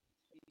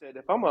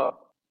 if I'm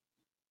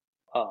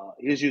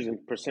he's using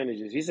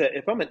percentages. He said,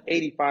 if I'm an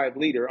 85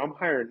 leader, I'm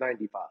hiring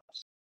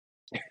 95s.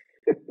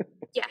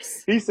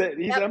 Yes. He said,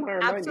 Yep. I'm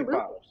hiring Absolutely.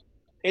 95s.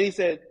 And he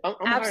said, I'm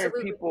hiring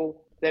Absolutely.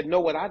 people that know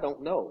what I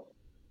don't know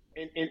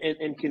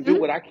and can do Mhm.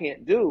 what I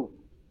can't do.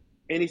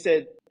 And he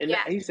said,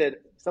 Yeah.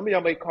 some of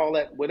y'all may call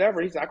that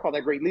whatever. He said, I call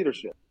that great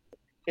leadership.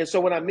 And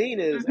so what I mean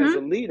is, as Mhm. a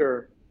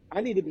leader,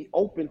 I need to be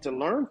open to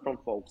learn from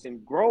folks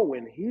and grow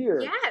and hear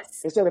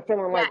Yes. instead of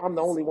feeling like Yes. I'm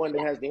the only one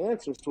that has the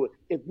answers to it.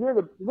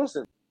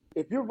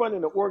 If you're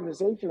running an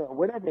organization or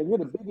whatever, and you're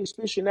the biggest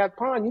fish in that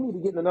pond, you need to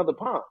get in another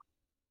pond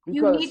You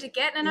need because to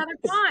get in another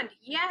pond.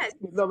 Yes.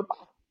 another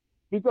pond,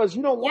 because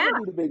you don't want Yeah. to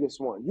be the biggest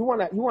one. You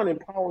want to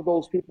empower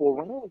those people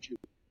around you.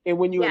 And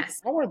when you Yes.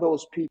 empower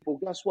those people,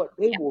 guess what?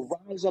 They Yes. will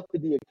rise up to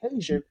the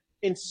occasion,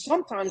 and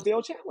sometimes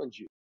they'll challenge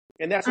you,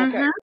 and that's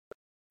okay.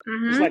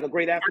 Mhm. It's Mhm. like a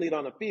great athlete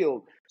on the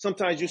field.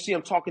 Sometimes you see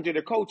them talking to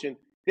their coach, and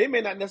they may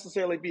not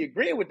necessarily be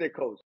agreeing with their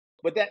coach,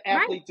 but that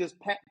Right. athlete just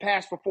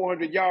passed for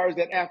 400 yards.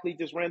 That athlete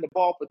just ran the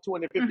ball for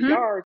 250 Mhm.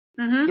 yards.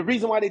 Mhm. The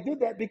reason why they did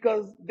that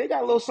because they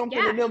got a little something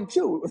Yeah. in them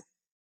too.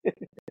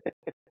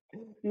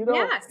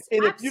 Yes.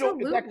 And if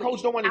that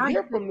coach Absolutely. don't want to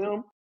hear from Absolutely.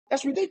 them,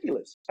 that's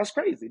ridiculous. That's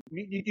crazy.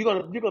 Yeah. You're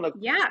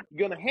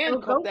gonna Go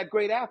handcuff go. that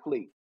great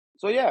athlete.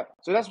 So yeah,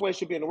 so that's why it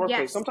should be in the workplace.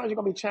 Yes. Sometimes you're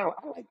gonna be challenged.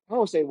 I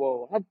don't say,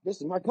 well, this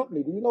is my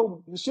company. Do you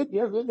know the shit?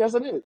 Yes,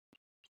 it is.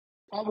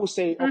 I will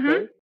say, Mhm.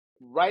 okay,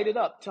 write it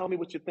up. Tell me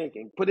what you're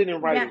thinking. Put it in Yeah.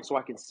 writing so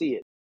I can see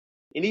it.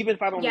 And even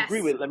if I don't agree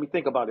Yes. with it, let me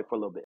think about it for a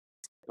little bit.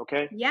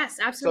 Okay. Yes,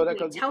 So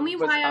absolutely. Tell me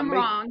because why I I'm make,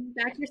 wrong.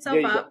 Back there yourself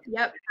you go. up. Yep.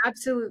 There you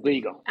Absolutely. go. There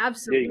you go.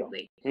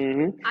 Absolutely.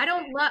 Mm-hmm. I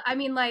don't love, I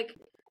mean, like,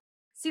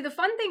 see, the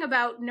fun thing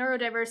about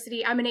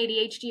neurodiversity, I'm an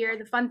ADHDer.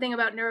 The fun thing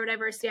about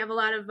neurodiversity, I have a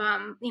lot of,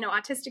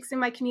 autistics in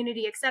my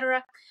community,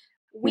 etc.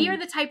 We are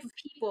the type of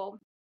people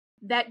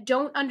that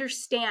don't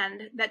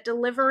understand that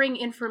delivering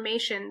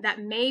information that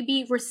may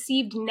be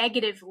received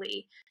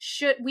negatively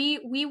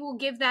we will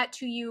give that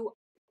to you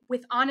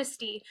with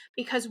honesty,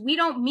 because we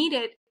don't mean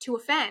it to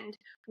offend.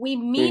 We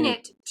mean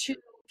it to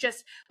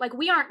just, like,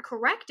 we aren't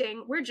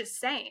correcting, we're just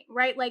saying,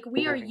 right? Like,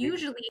 we are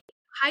usually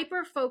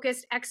hyper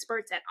focused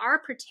experts at our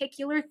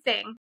particular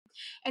thing.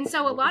 And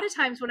so a lot of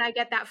times when I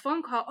get that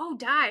phone call, oh,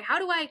 Di, how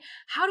do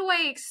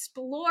I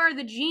explore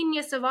the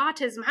genius of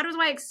autism? How do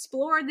I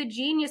explore the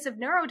genius of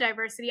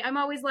neurodiversity? I'm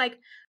always like,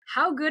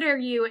 how good are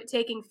you at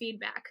taking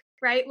feedback?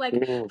 Right? Like,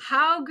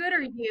 how good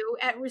are you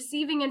at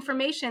receiving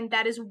information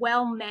that is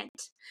well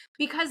meant?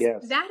 Because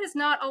that has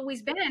not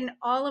always been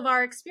all of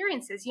our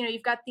experiences. You know,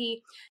 you've got the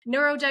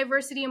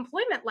neurodiversity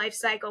employment life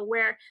cycle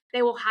where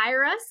they will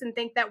hire us and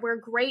think that we're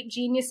great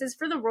geniuses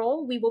for the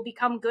role. We will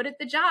become good at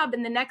the job.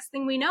 And the next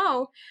thing we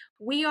know,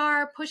 we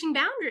are pushing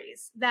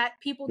boundaries that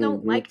people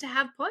don't like to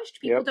have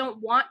pushed. People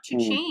don't want to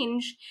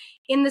change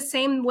in the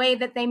same way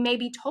that they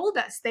maybe told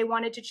us they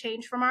wanted to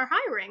change from our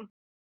hiring.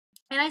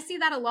 And I see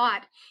that a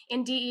lot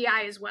in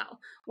DEI as well.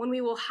 When we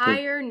will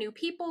hire new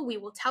people, we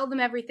will tell them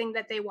everything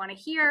that they want to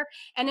hear.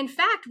 And in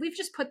fact, we've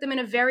just put them in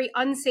a very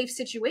unsafe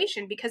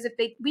situation, because if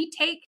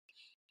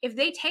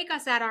they take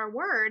us at our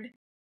word,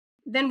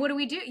 then what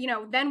do? You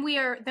know, then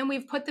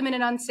we've put them in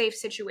an unsafe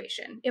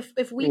situation.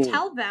 If we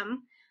tell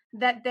them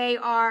that they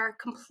are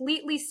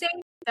completely safe,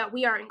 that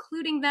we are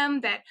including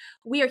them, that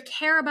we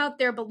care about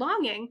their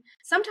belonging,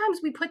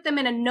 sometimes we put them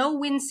in a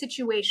no-win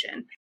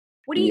situation.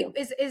 What do you,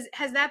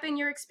 has that been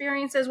your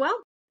experience as well?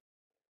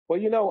 Well,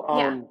 you know,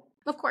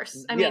 of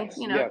course. I mean,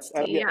 you know, it's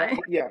DEI.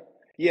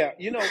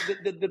 You know,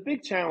 the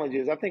big challenge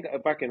is, I think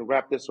if I can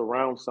wrap this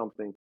around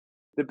something,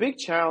 the big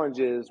challenge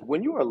is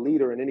when you're a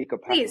leader in any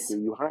capacity,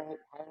 you hire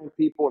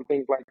people and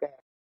things like that,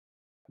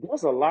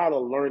 there's a lot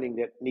of learning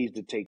that needs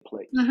to take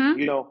place.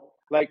 You know,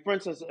 like for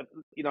instance,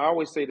 you know, I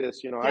always say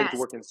this, you know, I used to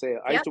work in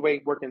sales. I used to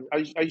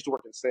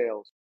work in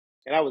sales,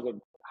 and I was a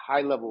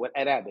high level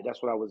at Abbott.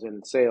 That's what I was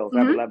in sales,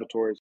 Abbott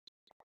Laboratories.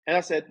 And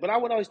I said, but I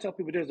would always tell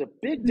people there's a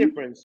big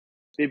difference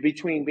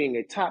between being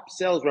a top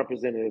sales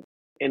representative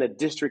and a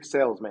district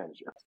sales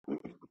manager.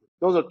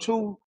 Those are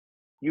two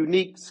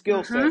unique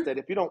skill sets that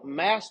if you don't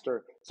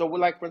master, so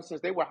like for instance,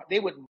 they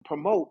would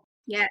promote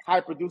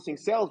high producing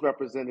sales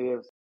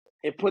representatives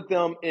and put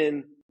them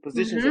in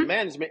positions of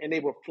management, and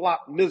they would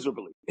flop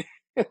miserably.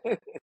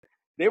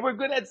 They were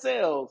good at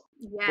sales,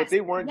 but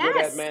they weren't good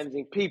at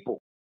managing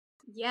people.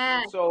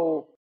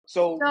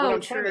 So what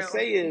I'm trying to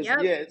say is,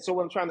 so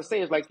what I'm trying to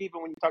say is, like,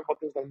 even when you talk about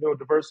things like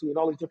neurodiversity and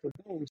all these different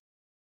things,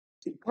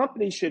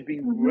 companies should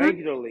be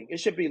regularly, it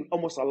should be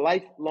almost a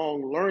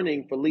lifelong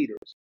learning for leaders.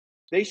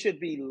 They should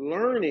be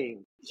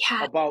learning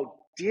about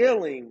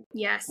dealing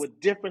with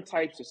different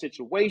types of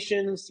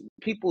situations,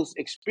 people's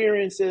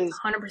experiences,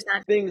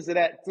 100%. things of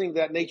that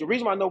nature. The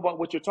reason why I know about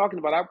what you're talking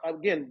about,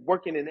 again,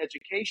 working in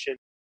education,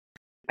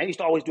 I used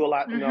to always do a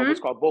lot, you know, what's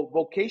called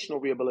vocational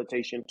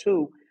rehabilitation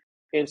too.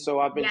 And so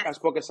I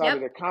spoke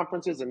aside at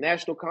conferences and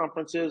national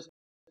conferences,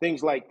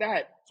 things like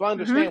that. So I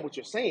understand what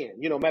you're saying.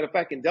 You know, matter of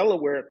fact, in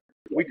Delaware,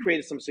 we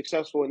created some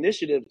successful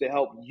initiatives to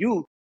help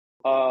youth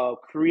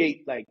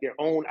create like their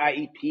own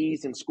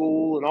IEPs in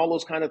school and all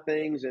those kind of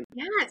things. And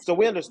so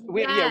we understand.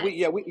 We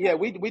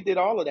did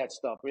all of that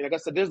stuff. I mean, like I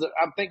said,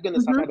 I'm thank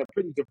goodness I've had a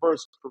pretty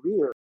diverse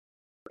career.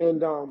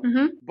 And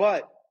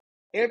but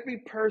every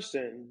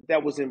person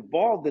that was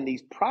involved in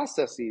these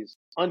processes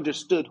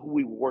understood who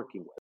we were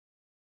working with.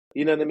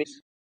 You know what I mean?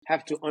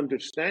 Have to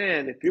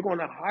understand, if you're going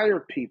to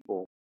hire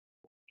people,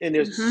 and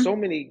there's so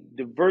many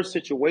diverse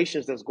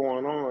situations that's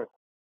going on,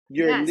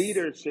 your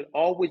leader should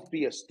always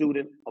be a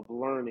student of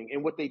learning.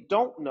 And what they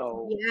don't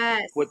know,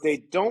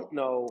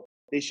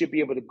 they should be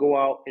able to go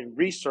out and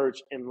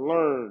research and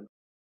learn,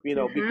 you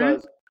know,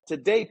 because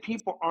today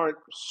people aren't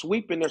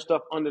sweeping their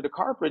stuff under the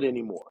carpet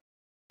anymore.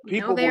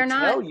 People will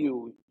tell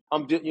you,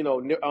 you know,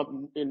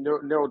 in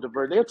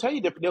neurodiverse, they'll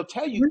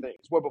tell you things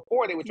where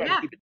before they would try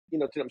to keep it, you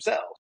know, to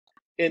themselves.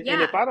 And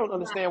if I don't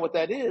understand what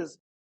that is,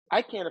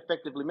 I can't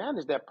effectively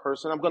manage that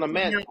person. I'm going to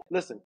manage.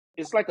 Listen,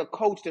 it's like a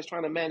coach that's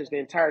trying to manage the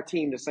entire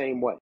team the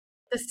same way.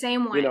 The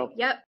same way. You know,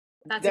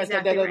 That's that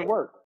exactly doesn't right.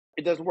 work.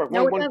 It doesn't work.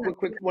 No,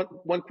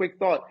 One quick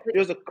thought.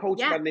 There's a coach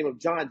by the name of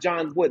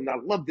John Wooden. I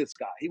love this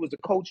guy. He was the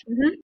coach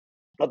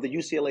of the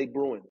UCLA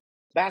Bruins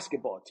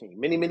basketball team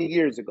many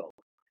years ago,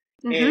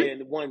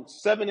 and won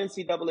 7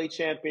 NCAA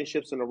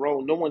championships in a row.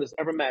 No one has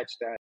ever matched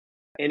that,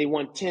 and he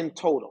won 10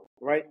 total.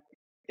 Right,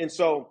 and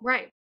so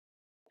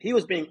he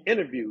was being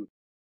interviewed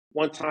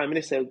one time, and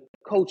they said,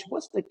 "Coach,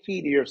 what's the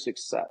key to your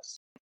success?"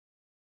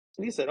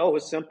 And he said, "Oh,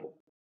 it's simple."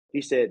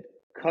 He said,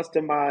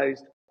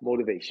 "Customized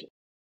motivation."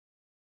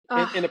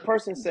 And the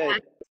person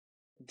said,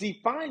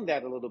 "Define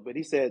that a little bit."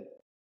 He said,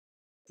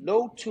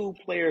 "No two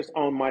players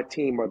on my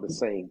team are the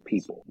same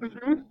people."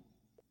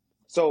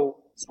 So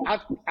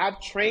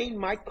I've trained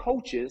my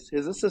coaches,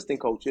 his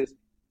assistant coaches,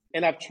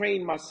 and I've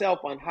trained myself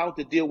on how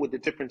to deal with the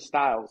different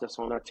styles that's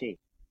on our team.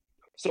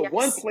 So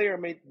one player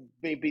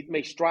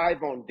may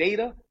strive on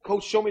data.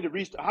 Coach, show me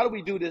how do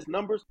we do this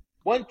numbers?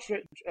 One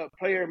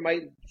player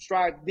might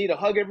need a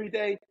hug every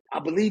day. I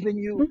believe in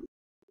you.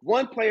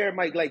 One player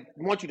might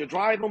want you to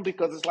drive them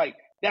because it's like,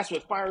 that's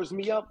what fires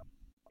me up.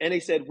 And they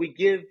said, we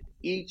give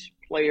each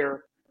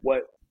player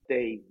what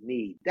they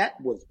need. That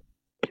was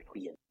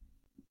brilliant.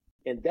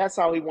 And that's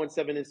how he won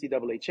 7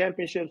 NCAA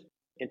championships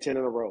and 10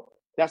 in a row.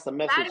 That's the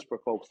message for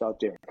folks out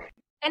there.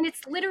 And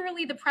it's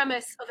literally the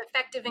premise of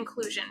effective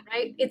inclusion,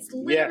 right? It's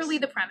literally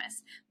the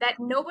premise that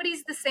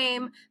nobody's the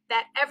same,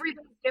 that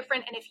everybody's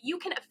different. And if you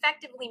can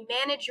effectively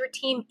manage your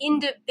team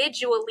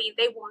individually,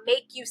 they will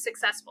make you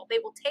successful. They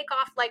will take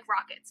off like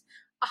rockets.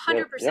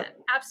 100%.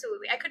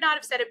 Absolutely. I could not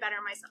have said it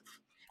better myself.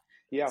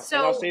 Yeah, so,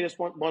 and I'll say this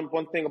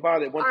one thing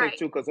about it, thing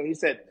too, because he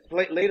said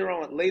later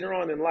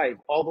on in life,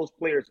 all those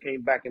players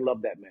came back and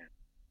loved that man.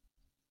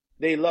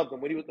 They loved him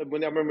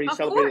when I remember he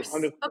celebrated his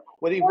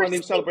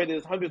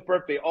 100th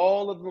birthday.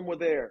 All of them were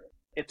there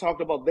and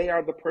talked about they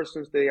are the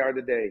persons they are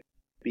today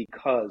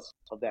because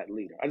of that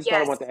leader. I just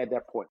thought I wanted to add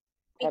that point.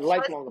 Because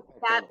lifelong of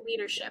that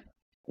leadership.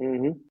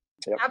 Mm-hmm.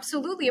 Yep.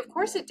 Absolutely, of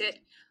course it did.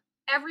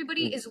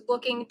 Everybody is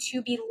looking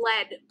to be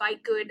led by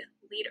good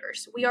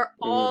leaders. We are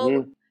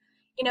all.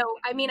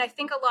 I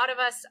think a lot of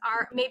us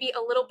are maybe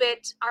a little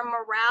bit, our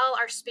morale,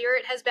 our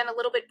spirit has been a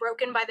little bit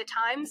broken by the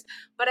times.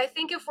 But I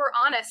think if we're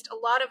honest, a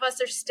lot of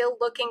us are still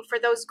looking for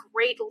those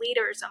great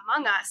leaders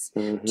among us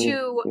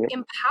to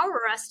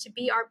empower us to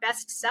be our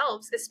best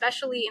selves,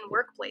 especially in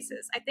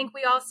workplaces. I think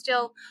we all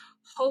still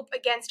hope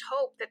against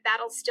hope that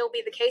that'll still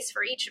be the case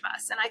for each of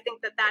us. And I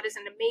think that that is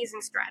an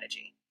amazing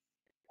strategy.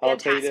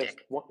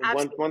 Fantastic.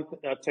 I'll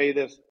tell you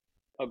this.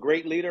 A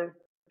great leader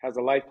has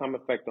a lifetime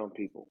effect on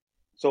people.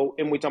 So,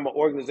 and we talk about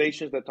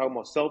organizations that talk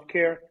about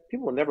self-care,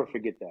 people will never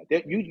forget that.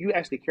 You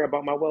actually care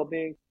about my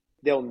well-being,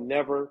 they'll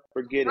never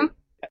forget it.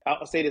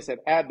 I'll say this, at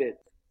Abbott,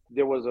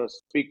 there was a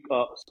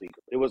speaker.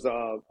 It was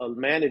a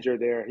manager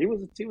there. He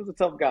was a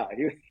tough guy.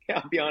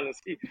 I'll be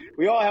honest.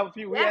 We all have a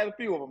few. We had a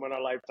few of them in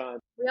our lifetime.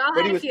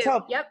 But he was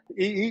tough. Yep.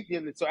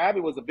 So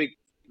Abbott was a big,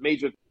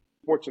 major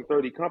Fortune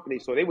 30 company.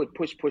 So they would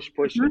push.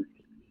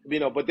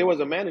 But there was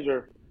a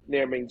manager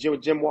there named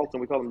Jim Walton.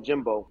 We call him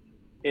Jimbo.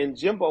 And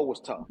Jimbo was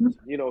tough.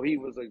 He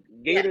was a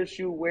gator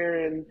shoe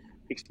wearing,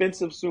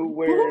 expensive suit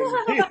wearing.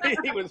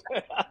 He was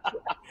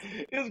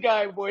this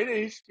guy, boy.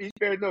 He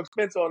spared no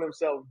expense on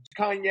himself.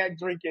 Cognac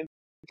drinking,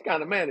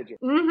 kind of manager.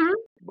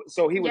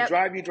 So he would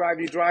drive you.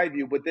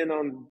 But then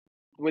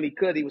when he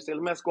could, he would say,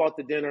 "Let's go out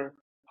to dinner.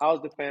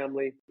 How's the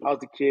family? How's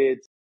the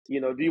kids?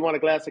 Do you want a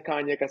glass of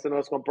cognac?" I said, "No,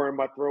 it's gonna burn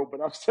my throat,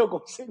 but I'm still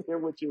gonna sit here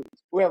with you.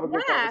 We'll have a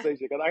good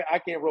conversation because I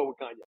can't roll with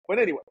cognac." But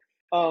anyway.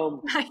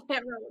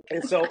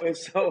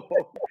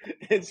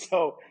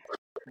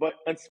 But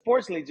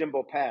unfortunately,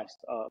 Jimbo passed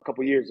a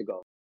couple years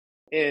ago.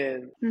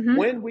 And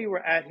when we were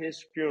at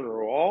his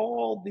funeral,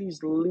 all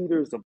these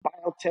leaders of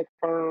biotech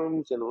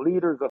firms and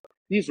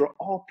these are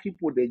all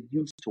people that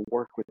used to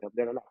work with him,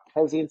 that are now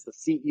presidents or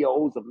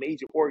CEOs of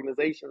major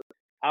organizations.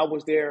 I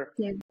was there,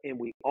 and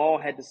we all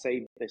they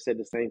said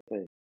the same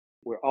thing.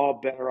 We're all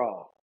better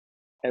off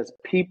as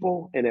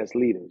people and as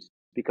leaders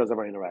because of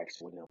our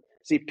interaction with him.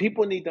 See,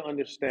 people need to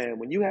understand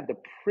when you have the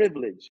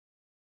privilege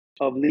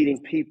of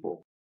leading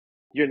people,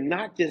 you're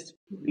not just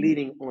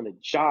leading on a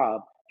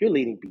job, you're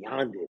leading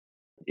beyond it.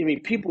 I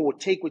mean, people will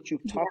take what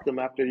you've taught them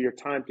after your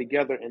time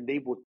together and they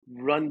will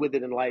run with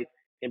it in life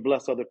and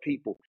bless other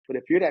people. But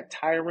if you're that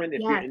tyrant, if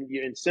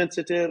you're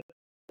insensitive,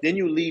 then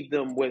you leave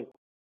them with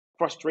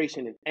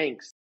frustration and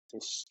angst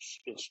and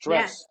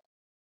stress.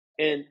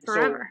 And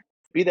forever.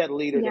 So be that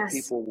leader that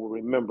people will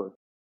remember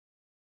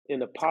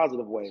in a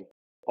positive way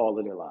all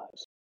of their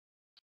lives.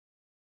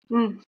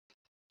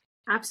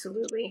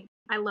 Absolutely.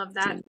 I love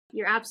that.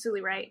 You're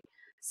absolutely right.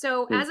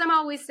 So as I'm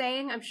always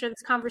saying, I'm sure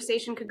this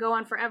conversation could go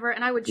on forever,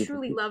 and I would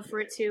truly love for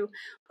it to,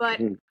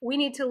 but we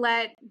need to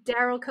let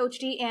Daryl Coach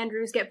D.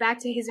 Andrews get back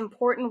to his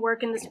important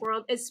work in this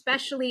world,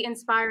 especially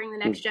inspiring the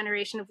next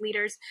generation of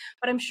leaders.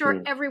 But I'm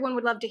sure everyone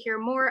would love to hear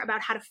more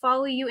about how to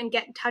follow you and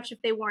get in touch if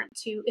they wanted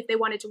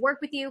to work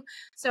with you.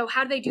 So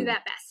how do they do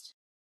that best?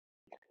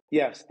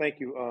 Yes, thank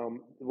you.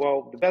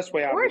 Well, the best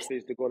way obviously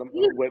is to go to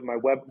my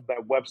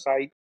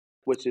website,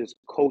 which is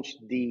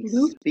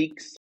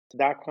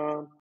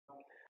CoachDSpeaks.com.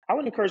 I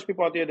would encourage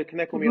people out there to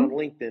connect with me on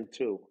LinkedIn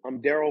too. I'm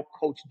Daryl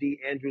Coach D.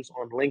 Andrews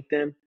on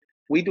LinkedIn.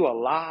 We do a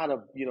lot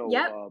of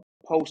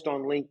posts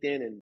on LinkedIn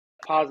and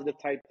positive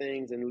type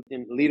things and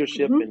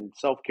leadership and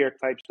self-care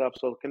type stuff.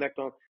 So connect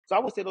on. So I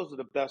would say those are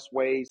the best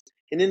ways.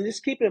 And then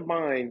just keep in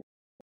mind,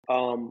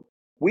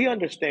 we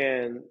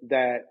understand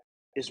that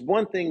it's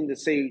one thing to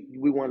say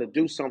we want to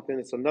do something.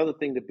 It's another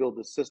thing to build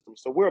a system.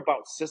 So we're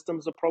about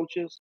systems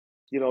approaches.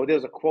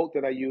 There's a quote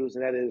that I use,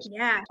 and that is,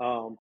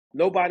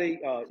 nobody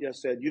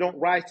said, you don't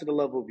rise to the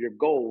level of your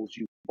goals,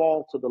 you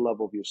fall to the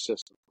level of your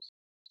systems.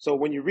 So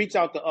when you reach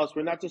out to us,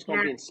 we're not just going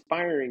to be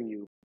inspiring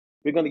you,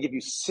 We're going to give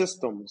you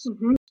systems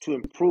Mhm. to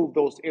improve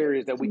those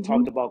areas that we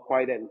talked Mhm. about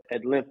quite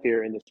at length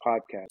here in this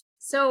podcast.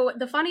 So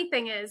the funny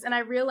thing is, and I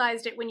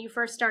realized it when you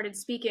first started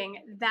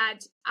speaking, that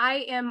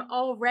I am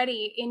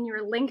already in your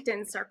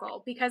LinkedIn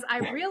circle because I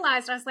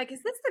realized, I was like,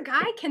 is this the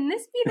guy? Can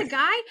this be the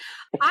guy?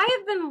 I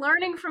have been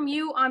learning from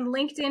you on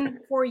LinkedIn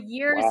for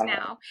years Wow.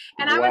 now.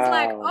 And I was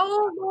like, Wow.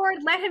 oh Lord,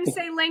 let him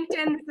say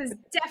LinkedIn. This is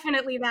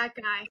definitely that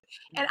guy.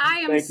 And I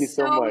am Thank you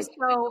so so, much.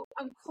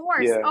 of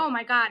course, Yeah. oh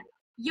my God.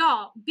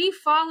 Y'all, be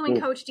following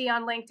Mm, Coach D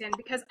on LinkedIn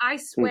because I mm,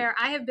 swear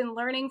I have been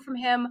learning from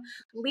him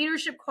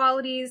leadership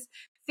qualities,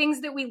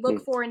 things that we look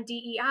mm, for in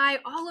DEI,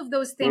 all of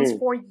those things mm,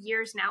 for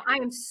years now. I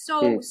am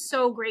so, mm,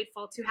 so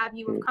grateful to have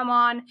you have mm, come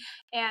on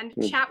and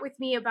mm, chat with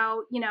me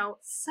about,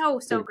 so,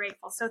 so mm.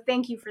 grateful. So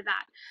thank you for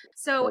that.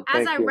 So Well,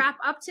 as thank I you. wrap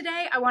up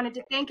today, I wanted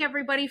to thank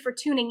everybody for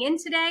tuning in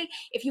today.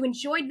 If you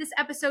enjoyed this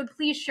episode,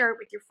 please share it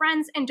with your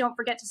friends and don't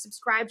forget to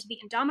subscribe to the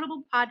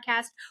Indomitable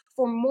podcast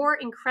for more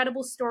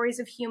incredible stories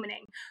of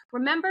humaning.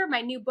 Remember,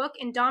 my new book,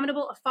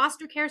 Indomitable, A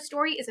Foster Care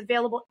Story, is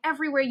available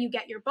everywhere you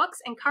get your books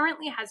and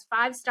currently has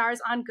 5 stars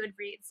on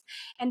Goodreads.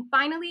 And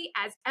finally,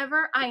 as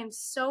ever, I am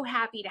so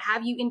happy to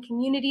have you in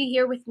community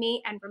here with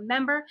me. And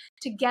remember,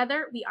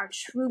 together we are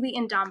truly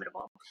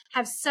indomitable.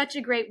 Have such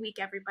a great week,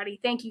 everybody.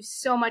 Thank you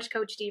so much,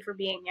 Coach D, for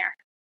being here.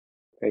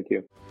 Thank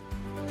you.